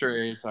my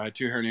x-rays. I had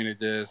 2 herniated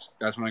discs.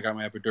 That's when I got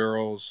my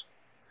epidurals.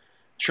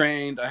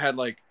 Trained. I had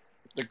like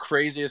the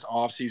craziest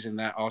offseason.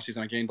 That offseason,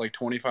 I gained like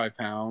 25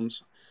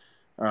 pounds.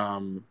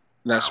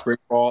 That spring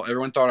ball,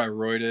 everyone thought I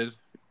roided.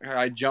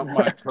 I jumped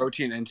my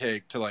protein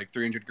intake to like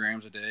 300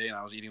 grams a day, and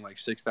I was eating like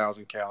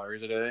 6,000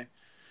 calories a day.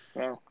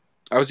 Wow.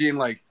 I was eating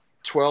like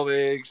 12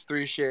 eggs,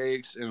 3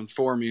 shakes, and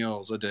 4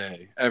 meals a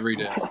day, every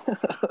day.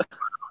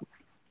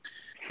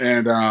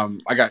 And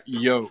I got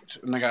yoked,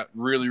 and I got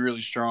really, really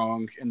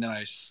strong, and then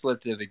I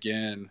slipped it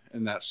again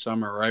in that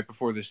summer right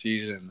before the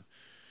season.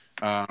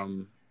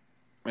 And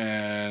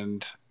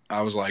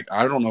I was like,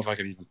 I don't know if I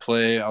could even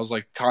play. I was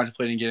like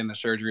contemplating getting the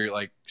surgery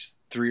like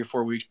 3 or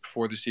 4 weeks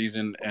before the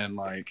season and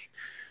like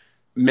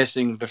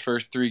missing the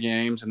first 3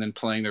 games and then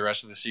playing the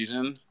rest of the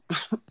season.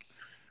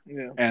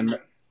 Yeah.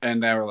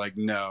 And they were like,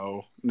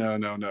 no.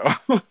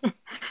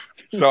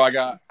 So I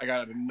got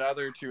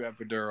another 2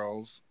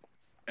 epidurals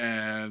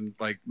and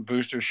like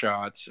booster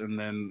shots, and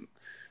then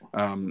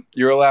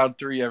you're allowed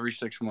 3 every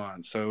 6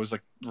 months. So it was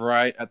like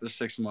right at the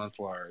 6-month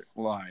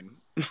line.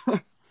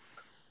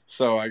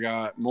 So I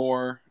got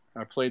more.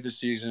 I played the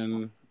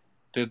season,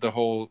 did the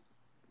whole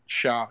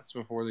shots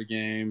before the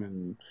game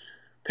and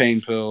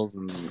pain pills,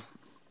 and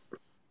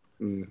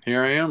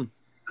here I am.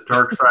 The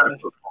dark side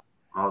of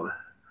football.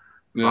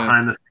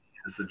 Behind the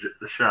scenes,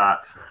 the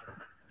shots.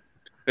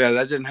 Yeah,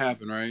 that didn't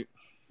happen, right?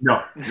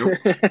 No.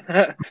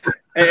 Hey,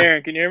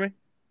 Aaron, can you hear me?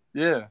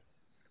 Yeah.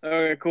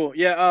 Okay, cool.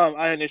 Yeah,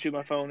 I had an issue with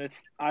my phone.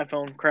 It's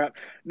iPhone crap.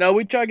 No,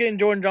 we tried getting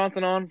Jordan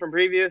Johnson on from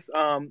previous.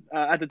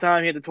 At the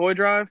time, he had the toy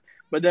drive,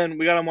 but then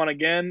we got him on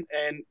again,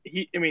 and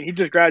he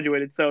just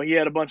graduated, so he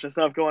had a bunch of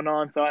stuff going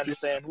on, so I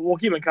understand. We'll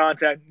keep in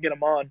contact and get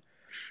him on.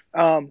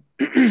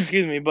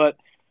 Excuse me, but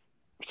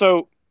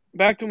so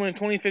back to when in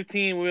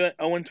 2015 we went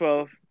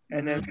 0-12,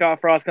 and then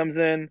Scott Frost comes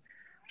in.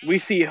 We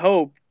see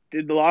hope.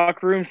 Did the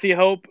locker room see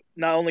hope?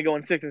 Not only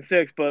going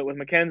 6-6, but with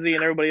McKenzie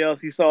and everybody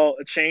else, you saw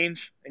a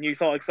change and you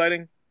saw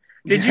exciting.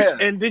 Did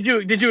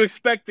you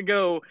expect to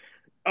go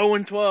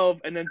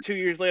 0-12 and then 2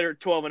 years later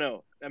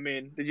 12-0? I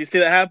mean, did you see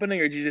that happening,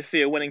 or did you just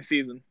see a winning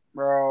season?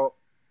 Bro,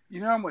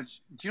 you know how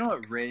much? Do you know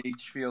what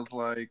rage feels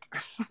like?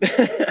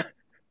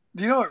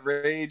 Do you know what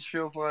rage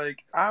feels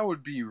like? I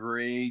would be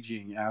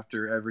raging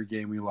after every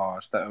game we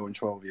lost that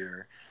 0-12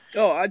 year.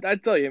 Oh, I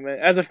tell you, man.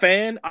 As a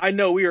fan, I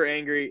know we were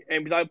angry,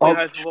 and because I played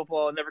high school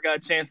football, I never got a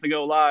chance to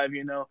go live.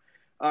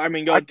 I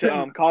mean, go I to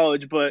think,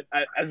 college. But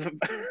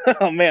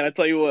oh man, I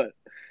tell you what.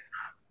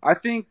 I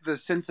think the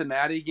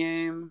Cincinnati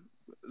game,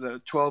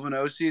 the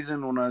 12-0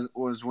 season,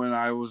 was when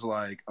I was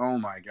like, oh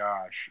my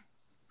gosh.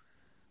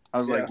 I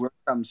was like, Yeah. we're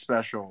something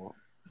special.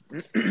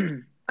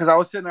 Because I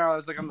was sitting there, I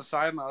was like on the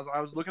side, and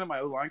I was looking at my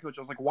O-line coach.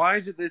 I was like, why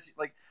is it this?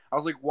 Like, I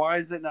was like, why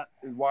is it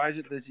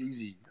this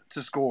easy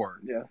to score?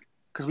 Yeah.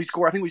 Because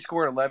I think we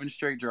scored 11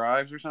 straight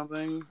drives or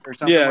something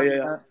Yeah, like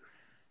yeah. that.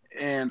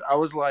 And I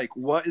was like,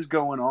 what is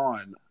going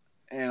on?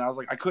 And I was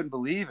like, I couldn't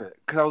believe it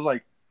because I was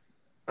like,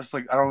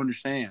 I don't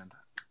understand.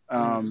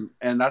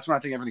 And that's when I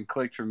think everything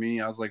clicked for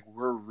me. I was like,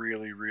 we're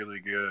really, really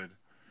good.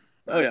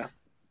 Oh yeah.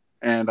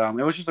 And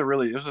it was a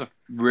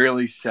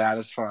really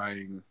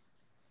satisfying.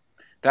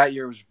 That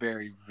year was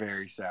very,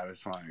 very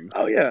satisfying.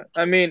 Oh yeah.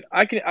 I mean,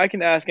 I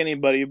can ask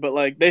anybody, but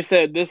like they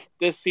said, this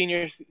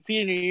senior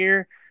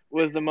year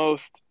was the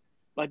most,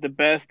 like, the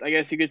best, I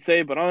guess you could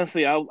say. But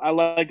honestly, I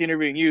liked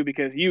interviewing you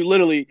because you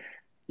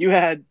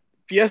had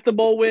Fiesta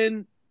Bowl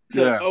win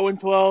to Yeah.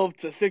 0-12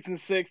 to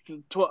 6-6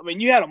 to 12. I mean,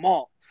 you had them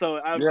all. So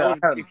I was I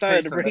had a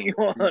excited taste to of bring you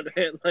on.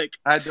 And like,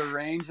 I had the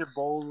range of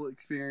bowl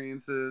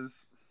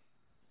experiences.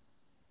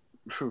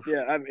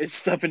 yeah, I mean, it's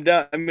just up and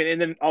down. I mean,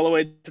 and then all the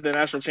way to the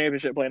national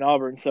championship playing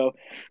Auburn. So,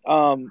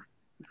 I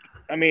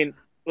mean,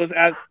 let's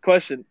ask a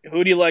question.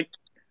 Who do you like?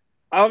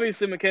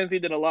 Obviously, Mackenzie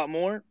did a lot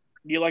more.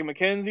 Do you like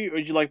Mackenzie, or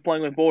did you like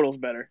playing with Bortles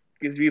better?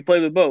 Because you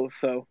played with both,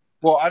 so.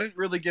 Well, I didn't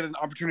really get an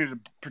opportunity to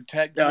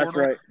protect Yeah, that's Bortles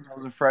right. when I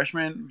was a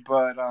freshman,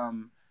 but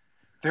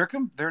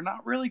they're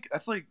not really.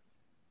 That's like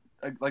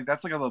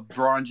that's like a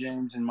LeBron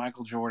James and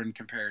Michael Jordan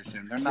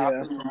comparison. They're not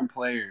the same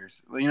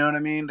players. You know what I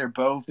mean? They're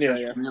both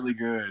just really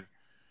good.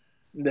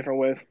 In different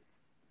ways.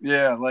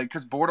 Yeah, like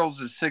because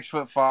Bortles is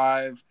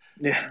 6'5",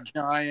 Yeah,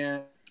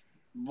 giant,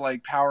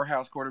 like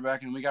powerhouse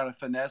quarterback, and we got a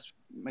finesse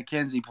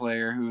McKenzie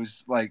player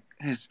who's like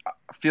his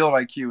field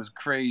IQ is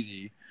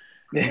crazy,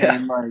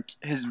 and like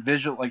his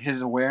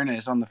his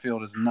awareness on the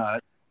field is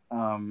nuts.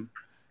 So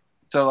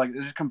like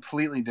they're just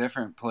completely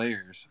different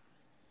players.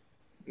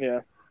 Yeah.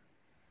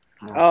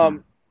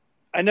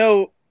 I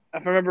know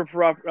if I remember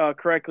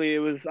correctly,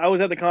 I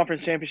was at the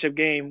conference championship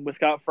game with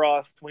Scott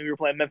Frost when we were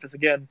playing Memphis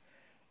again.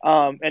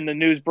 And the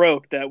news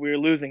broke that we were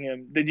losing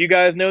him. Did you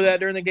guys know that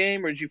during the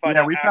game, or did you find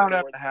out? Yeah, we found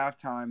out afterwards? at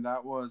halftime.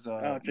 That was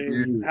Oh, geez.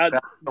 weird. How did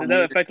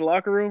that affect the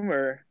locker room,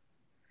 or?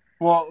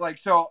 Well, like,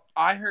 so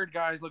I heard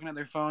guys looking at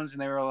their phones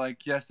and they were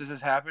like, yes, this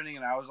is happening.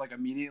 And I was like,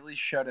 immediately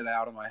shut it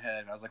out of my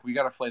head. I was like, we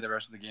got to play the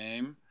rest of the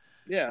game.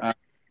 Yeah.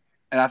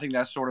 And I think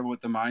that's sort of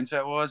what the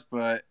mindset was,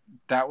 but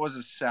that was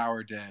a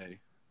sour day.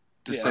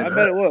 I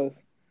bet it was.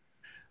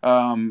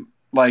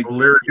 Like,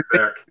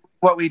 back.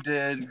 What we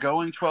did,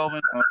 going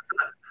 12-0,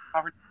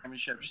 conference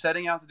championship,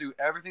 setting out to do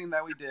everything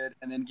that we did,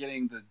 and then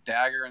getting the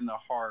dagger in the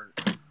heart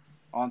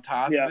on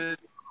top of it,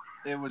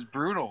 it was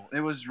brutal.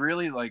 It was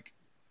really like,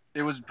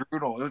 it was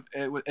brutal.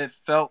 It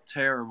felt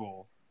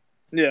terrible.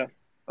 Yeah.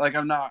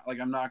 I'm not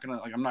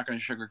gonna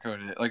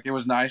sugarcoat it. Like, it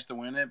was nice to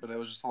win it, but it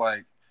was just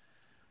like,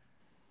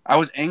 I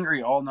was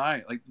angry all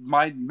night. Like,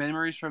 my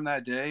memories from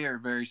that day are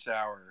very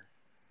sour.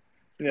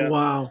 Yeah.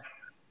 Wow.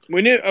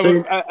 We knew,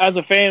 as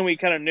a fan,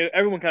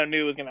 everyone kind of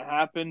knew it was going to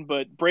happen,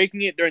 but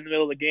breaking it during the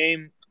middle of the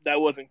game, that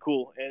wasn't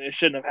cool, and it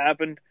shouldn't have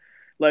happened.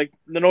 Like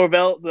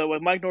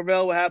with Mike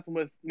Norvell, what happened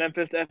with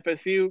Memphis to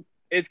FSU,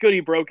 it's good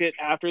he broke it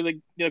after the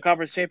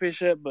conference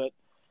championship, but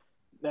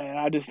man,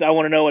 I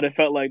want to know what it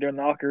felt like during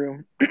the locker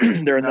room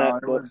during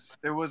that.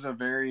 It was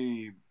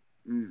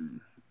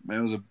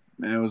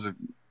a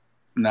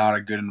not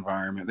a good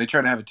environment. They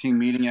tried to have a team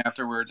meeting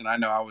afterwards, and I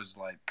know I was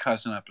like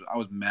cussing up. I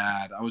was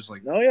mad. I was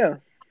like, oh yeah,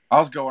 I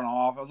was going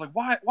off. I was like,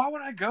 why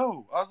would I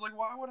go? I was like,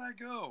 why would I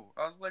go?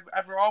 I was like,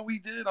 after all we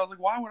did, I was like,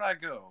 why would I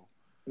go?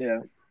 Yeah.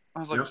 I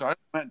was like, so I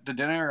went to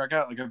dinner. I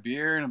got like a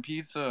beer and a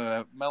pizza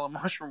at Melon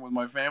Mushroom with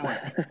my family.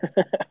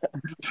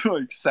 Just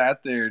like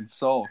sat there and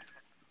sulked.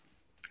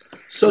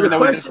 So the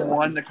question, we just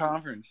won the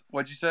conference.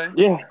 What'd you say?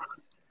 Yeah.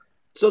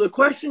 So the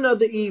question of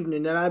the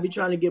evening that I'd be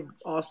trying to get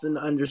Austin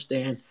to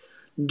understand: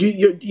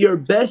 your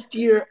best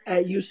year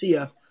at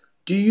UCF?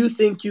 Do you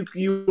think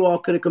you all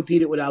could have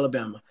competed with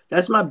Alabama?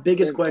 That's my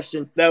biggest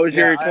question. That was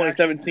your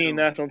 2017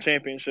 national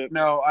championship.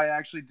 No, I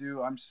actually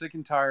do. I'm sick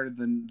and tired of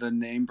the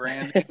name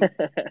brand.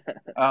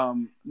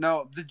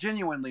 No,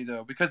 genuinely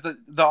though, because the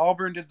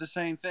Auburn did the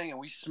same thing and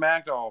we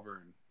smacked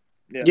Auburn.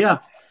 Yeah.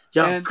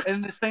 And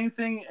the same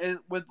thing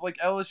with like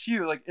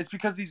LSU. Like, it's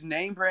because these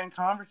name brand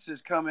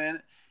conferences come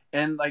in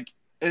and like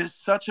it is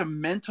such a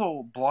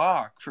mental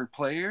block for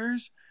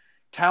players.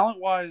 Talent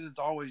wise, it's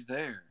always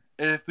there.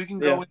 And if we can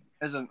go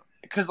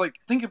because like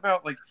think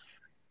about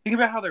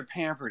how they're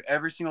pampered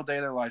every single day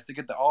of their lives. They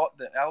get the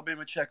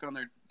Alabama check on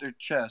their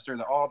chest, or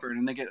the Auburn,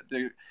 and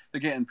they're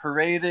getting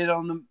paraded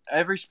on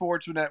every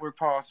sports network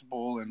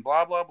possible, and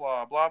blah blah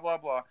blah blah blah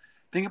blah.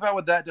 Think about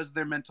what that does to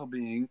their mental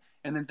being,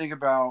 and then think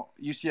about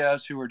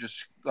UCFs who are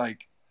just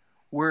like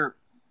we're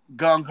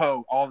gung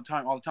ho all the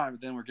time,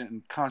 but then we're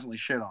getting constantly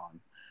shit on.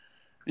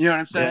 You know what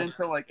I'm saying? Yeah.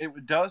 So like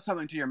it does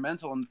something to your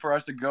mental, and for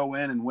us to go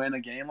in and win a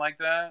game like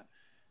that,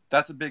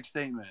 that's a big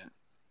statement,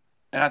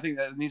 and I think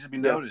that needs to be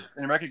noted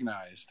and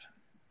recognized.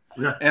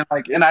 Yeah.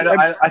 And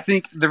I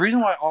think the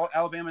reason why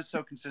Alabama is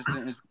so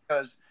consistent is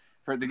because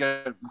they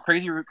get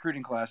crazy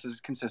recruiting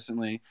classes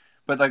consistently,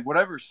 but like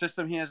whatever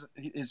system he has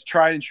is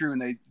tried and true,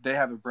 and they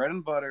have a bread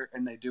and butter,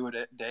 and they do it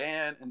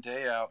day in and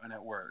day out, and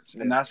it works.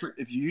 Yeah. And that's what,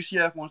 if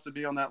UCF wants to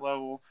be on that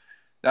level,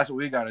 that's what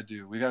we got to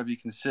do. We got to be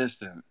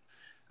consistent.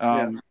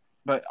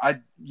 But I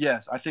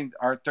think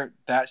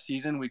that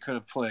season we could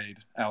have played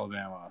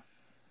Alabama.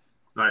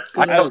 Nice.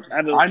 I don't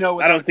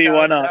see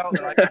why not.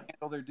 I could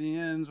handle their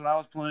DNs when I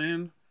was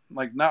playing.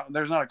 Like,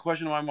 there's not a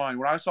question in my mind.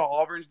 When I saw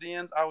Auburn's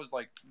DNs, I was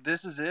like,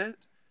 "This is it.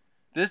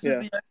 This is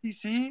the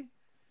SEC."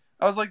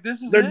 I was like,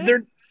 "This is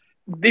it."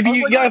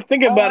 You gotta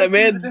think about it,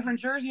 man. A different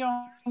jersey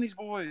on these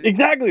boys.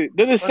 Exactly,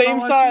 they're the same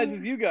size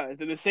as you guys.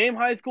 They're the same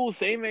high school,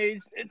 same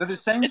age. They're the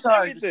same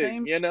size, the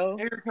same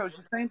air coach,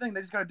 the same thing. They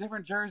just got a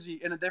different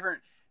jersey and a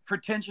different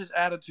pretentious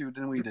attitude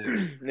than we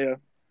did. Yeah,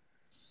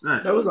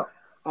 nice. That was an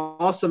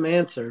awesome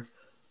answer.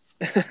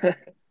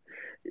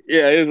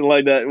 Yeah, it wasn't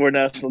like that. We're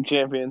national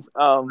champions.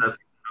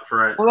 That's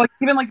right. Well, like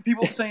even like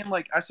people saying,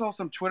 like, I saw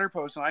some Twitter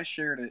post and I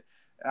shared it.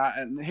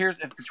 And if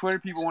the Twitter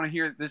people want to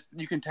hear this,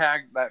 you can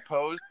tag that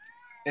post.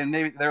 And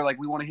they're like,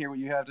 we want to hear what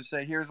you have to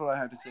say. Here's what I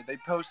have to say. They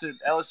posted,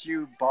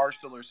 LSU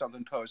Barstool or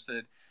something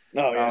posted.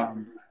 Oh, yeah.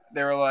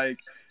 They were like,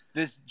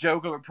 this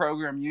joke of a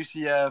program,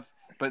 UCF,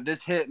 but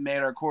this hit made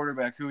our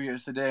quarterback who he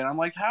is today. And I'm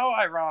like, how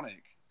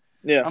ironic.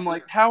 Yeah. I'm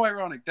like, how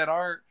ironic that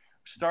our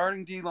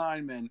starting D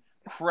lineman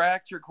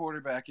cracked your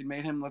quarterback and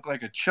made him look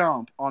like a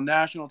chump on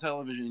national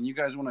television. And you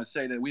guys want to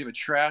say that we have a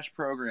trash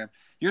program.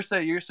 You're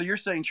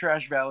saying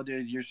trash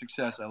validated your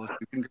success, LSU.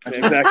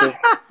 Exactly.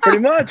 Pretty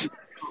much.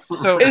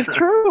 So it's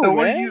true. So man.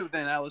 What are you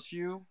then,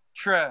 LSU?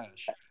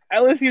 Trash.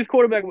 LSU's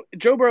quarterback,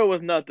 Joe Burrow,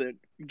 was nothing.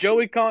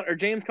 James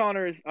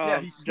Connors.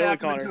 He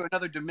snapped him into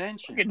another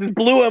dimension. It just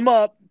blew him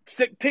up,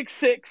 pick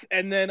six,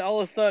 and then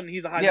all of a sudden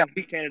he's a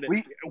Heisman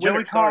candidate.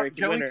 Joey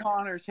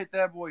Connors hit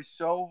that boy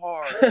so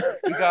hard.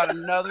 We got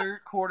another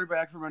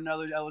quarterback from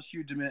another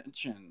LSU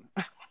dimension.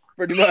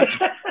 Pretty much.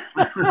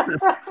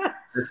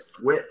 It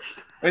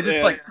switched. They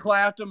just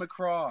clapped him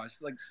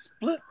across,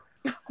 split.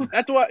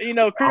 That's why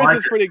Chris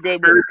is pretty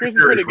good. Chris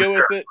is pretty good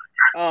with it.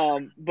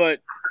 But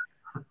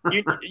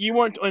you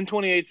weren't in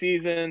 2018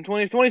 season.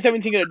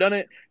 2017 could have done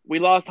it. We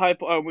lost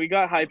we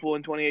got Heupel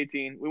in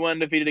 2018. We went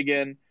undefeated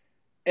again,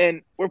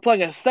 and we're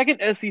playing a second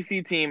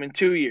SEC team in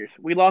 2 years.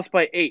 We lost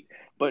by 8,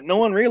 but no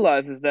one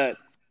realizes that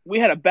we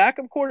had a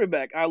backup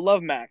quarterback. I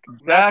love Mac.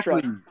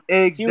 Exactly.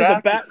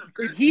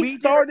 He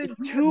started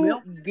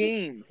 2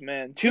 games,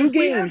 man. 2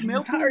 games the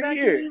entire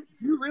year.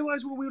 You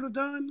realize what we would have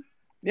done?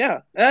 Yeah,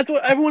 and that's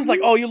what everyone's like.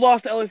 Oh, you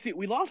lost to LSU.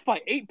 We lost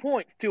by 8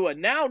 points to a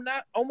now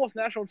not almost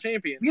national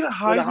champion. We had a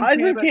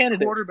Heisman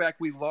candidate quarterback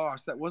we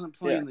lost that wasn't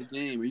playing the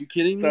game. Are you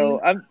kidding me? So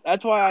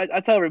that's why I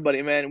tell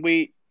everybody, man.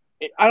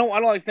 I don't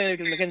like saying it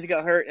because McKenzie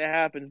got hurt. It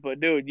happens, but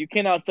dude, you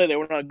cannot say that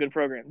we're not a good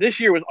program. This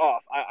year was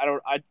off.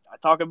 I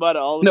talk about it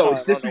all the time.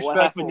 It's disrespectful.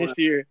 What happened this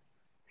year?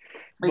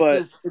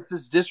 It's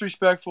this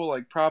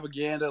disrespectful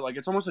propaganda.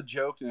 It's almost a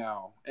joke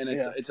now, and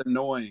it's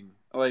annoying.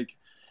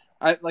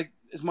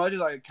 As much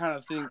as I kind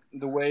of think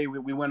the way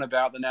we went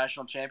about the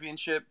national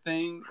championship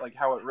thing,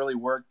 how it really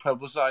worked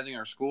publicizing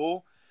our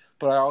school,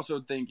 but I also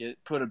think it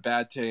put a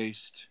bad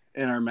taste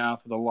in our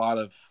mouth with a lot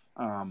of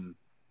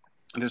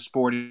the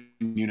sporting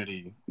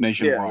community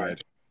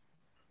nationwide.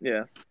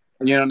 Yeah.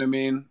 You know what I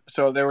mean?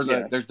 So there's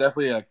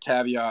definitely a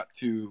caveat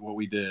to what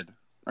we did,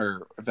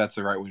 or if that's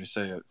the right way to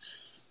say it.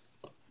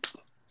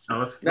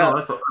 That's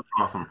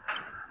awesome.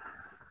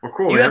 Well,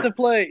 cool. You got to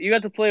play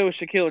with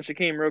Shaquille and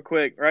Shaquem real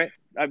quick, right?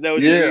 That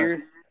was your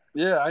years.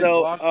 Yeah, I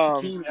blocked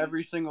Shaquem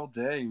every single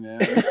day,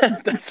 man.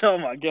 Oh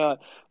my god!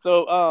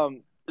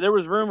 So there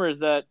was rumors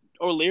that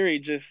O'Leary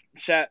just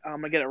shot. I'm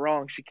gonna get it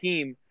wrong.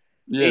 Shaquem.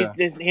 Yeah.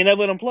 He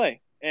never let him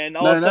play, and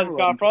all of a sudden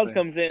Scott Frost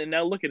comes in, and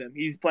now look at him.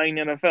 He's playing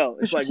the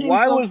NFL. It's like,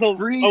 why was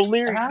O'Leary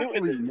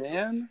doing it,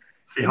 man?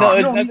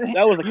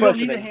 That was a question. You don't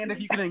need a hand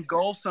if you can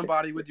engulf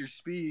somebody with your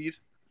speed.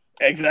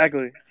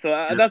 Exactly. So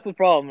that's the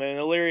problem, man.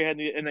 O'Leary had,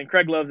 and then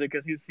Craig loves it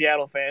because he's a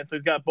Seattle fan, so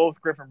he's got both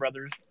Griffin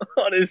brothers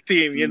on his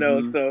team,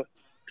 So,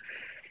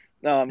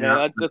 no,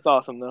 man, that's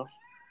awesome, though.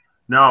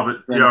 No,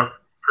 but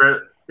Chris,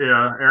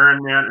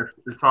 Aaron, man,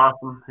 it's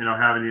awesome,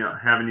 having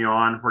you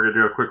on. We're gonna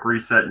do a quick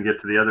reset and get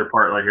to the other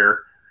part right here.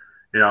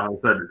 I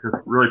said, just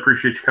really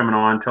appreciate you coming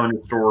on, telling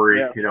your story.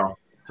 Yeah.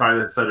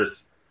 Tyler said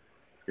it's,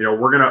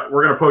 we're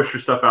gonna post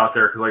your stuff out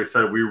there because, like I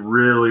said, we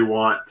really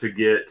want to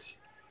get.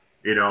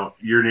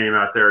 Your name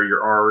out there,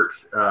 your art,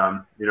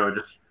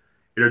 just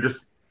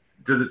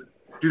do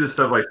the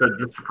stuff like I said,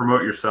 just to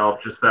promote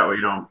yourself, just that way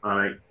you don't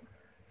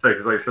say,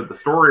 because like I said, the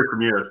story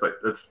from you,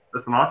 it's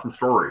that's an awesome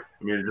story.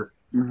 I mean, it just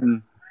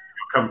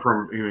come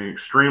from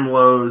extreme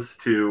lows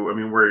to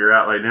where you're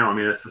at right now.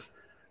 It's just,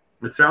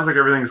 it sounds like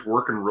everything's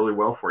working really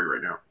well for you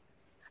right now.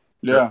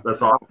 Yeah,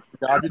 that's awesome.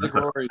 God be the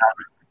glory.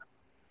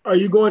 Are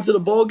you going to the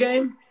bowl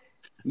game?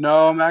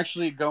 No, I'm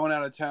actually going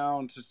out of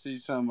town to see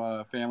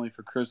some family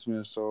for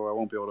Christmas, so I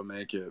won't be able to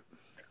make it.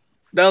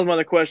 That was my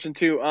other question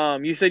too.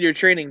 You said you're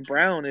training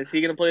Brown. Is he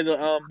going to play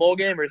the bowl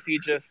game, or is he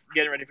just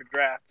getting ready for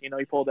draft? You know,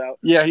 he pulled out.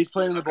 Yeah, he's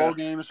playing in the bowl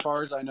game as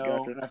far as I know,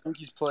 Gotcha. and I think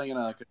he's playing in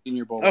a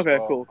senior bowl as Okay,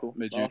 well. cool.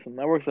 Mid-June. Awesome.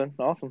 That works then.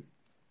 Awesome.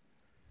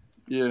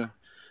 Yeah.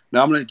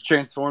 Now I'm going to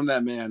transform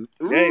that man.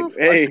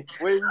 Hey.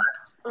 Wait.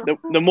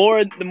 The more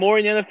in the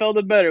NFL,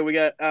 the better. We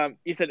got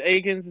you said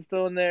Akins is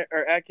still in there,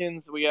 or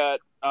Atkins. We got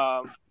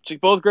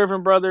both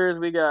Griffin brothers.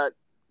 We got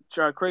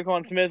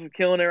Kraquan Smith is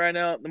killing it right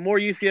now. The more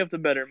UCF, the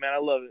better, man. I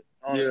love it.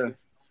 Honestly. Yeah.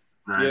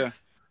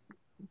 Nice.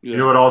 Yeah. You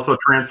know what also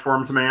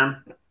transforms a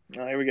man?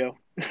 Oh, here we go.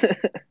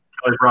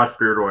 Kelly Brock's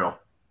beard oil.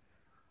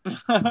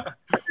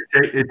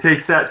 It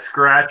takes that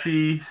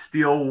scratchy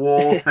steel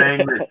wool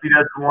thing that she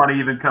doesn't want to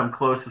even come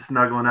close to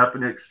snuggling up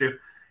next to.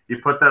 You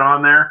put that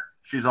on there,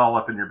 she's all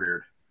up in your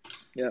beard.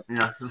 Yep.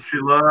 Yeah, she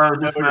loves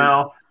the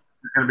smell.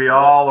 It's gonna be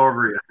all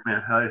over you,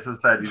 man. Like I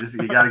said,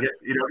 you got to get,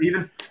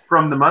 even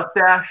from the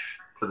mustache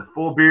to the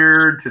full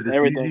beard to the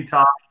Everything. CZ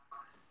top.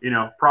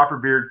 Proper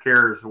beard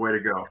care is the way to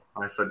go.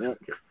 Like I said,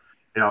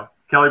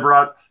 Kelly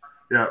Brotz,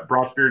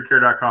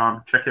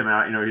 BrotzBeardCare.com. Check him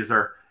out. He's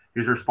our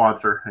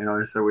sponsor. He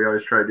said we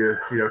always try to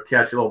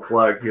catch a little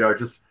plug.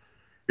 Just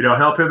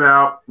help him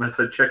out. And I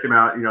said check him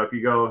out. If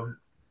you go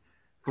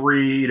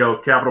 3,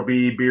 capital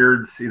B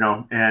beards, and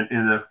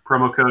in the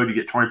promo code you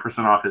get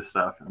 20% off his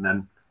stuff. And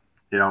then,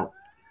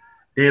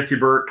 Nancy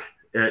Burke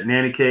at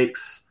Nanny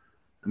Cakes,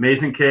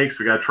 amazing cakes.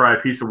 We got to try a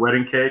piece of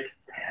wedding cake.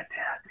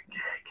 Fantastic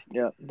cake.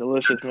 Yeah,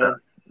 delicious, man.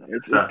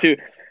 It's stuff. too.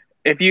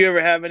 If you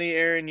ever have any,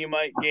 Aaron, you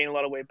might gain a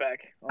lot of weight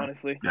back.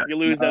 Honestly, you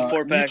lose that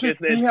 4-pack. You should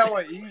see how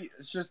I eat.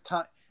 It's just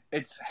time.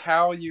 It's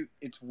how you.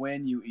 It's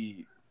when you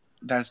eat.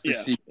 That's the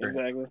secret.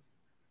 Exactly.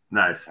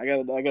 Nice. I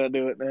gotta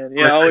do it, man.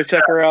 Yeah, I always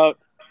check her out.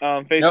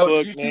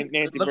 Facebook,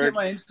 Nancy look Burke. at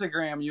my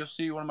Instagram. You'll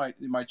see one of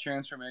my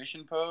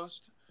transformation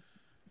posts.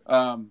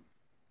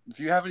 If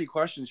you have any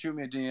questions, shoot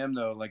me a DM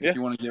though. If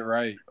you want to get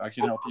right, I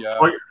can help you out.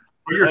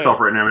 Put yourself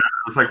right now, man.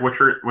 It's like what's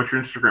your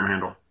Instagram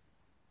handle?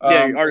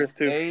 Yeah, artist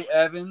too.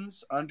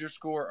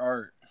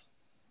 A.Evans_art.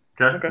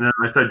 Okay. And then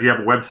I said, do you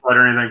have a website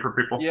or anything for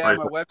people? Yeah,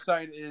 my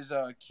website is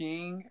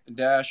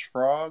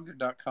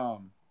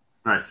king-frog.com.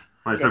 Nice.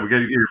 Like I said, we got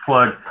to get your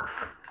plug.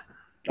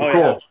 Well,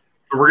 cool. Yeah.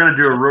 So we're gonna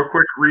do a real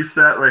quick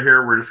reset right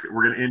here. We're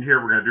gonna end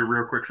here. We're gonna do a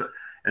real quick set,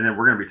 and then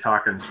we're gonna be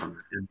talking some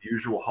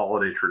unusual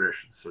holiday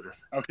traditions. So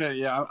just okay,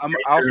 yeah,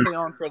 I'll stay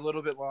on for a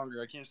little bit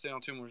longer. I can't stay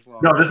on too much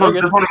longer. No, this one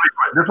will be quick.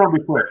 This one will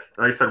be quick.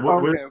 Like I said,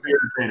 we'll be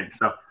entertaining.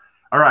 So,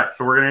 all right.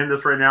 So we're gonna end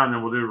this right now, and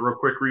then we'll do a real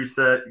quick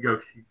reset.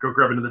 Go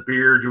grab into the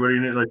beer, do what you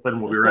need. Like I said,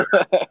 and we'll be right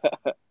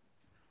back.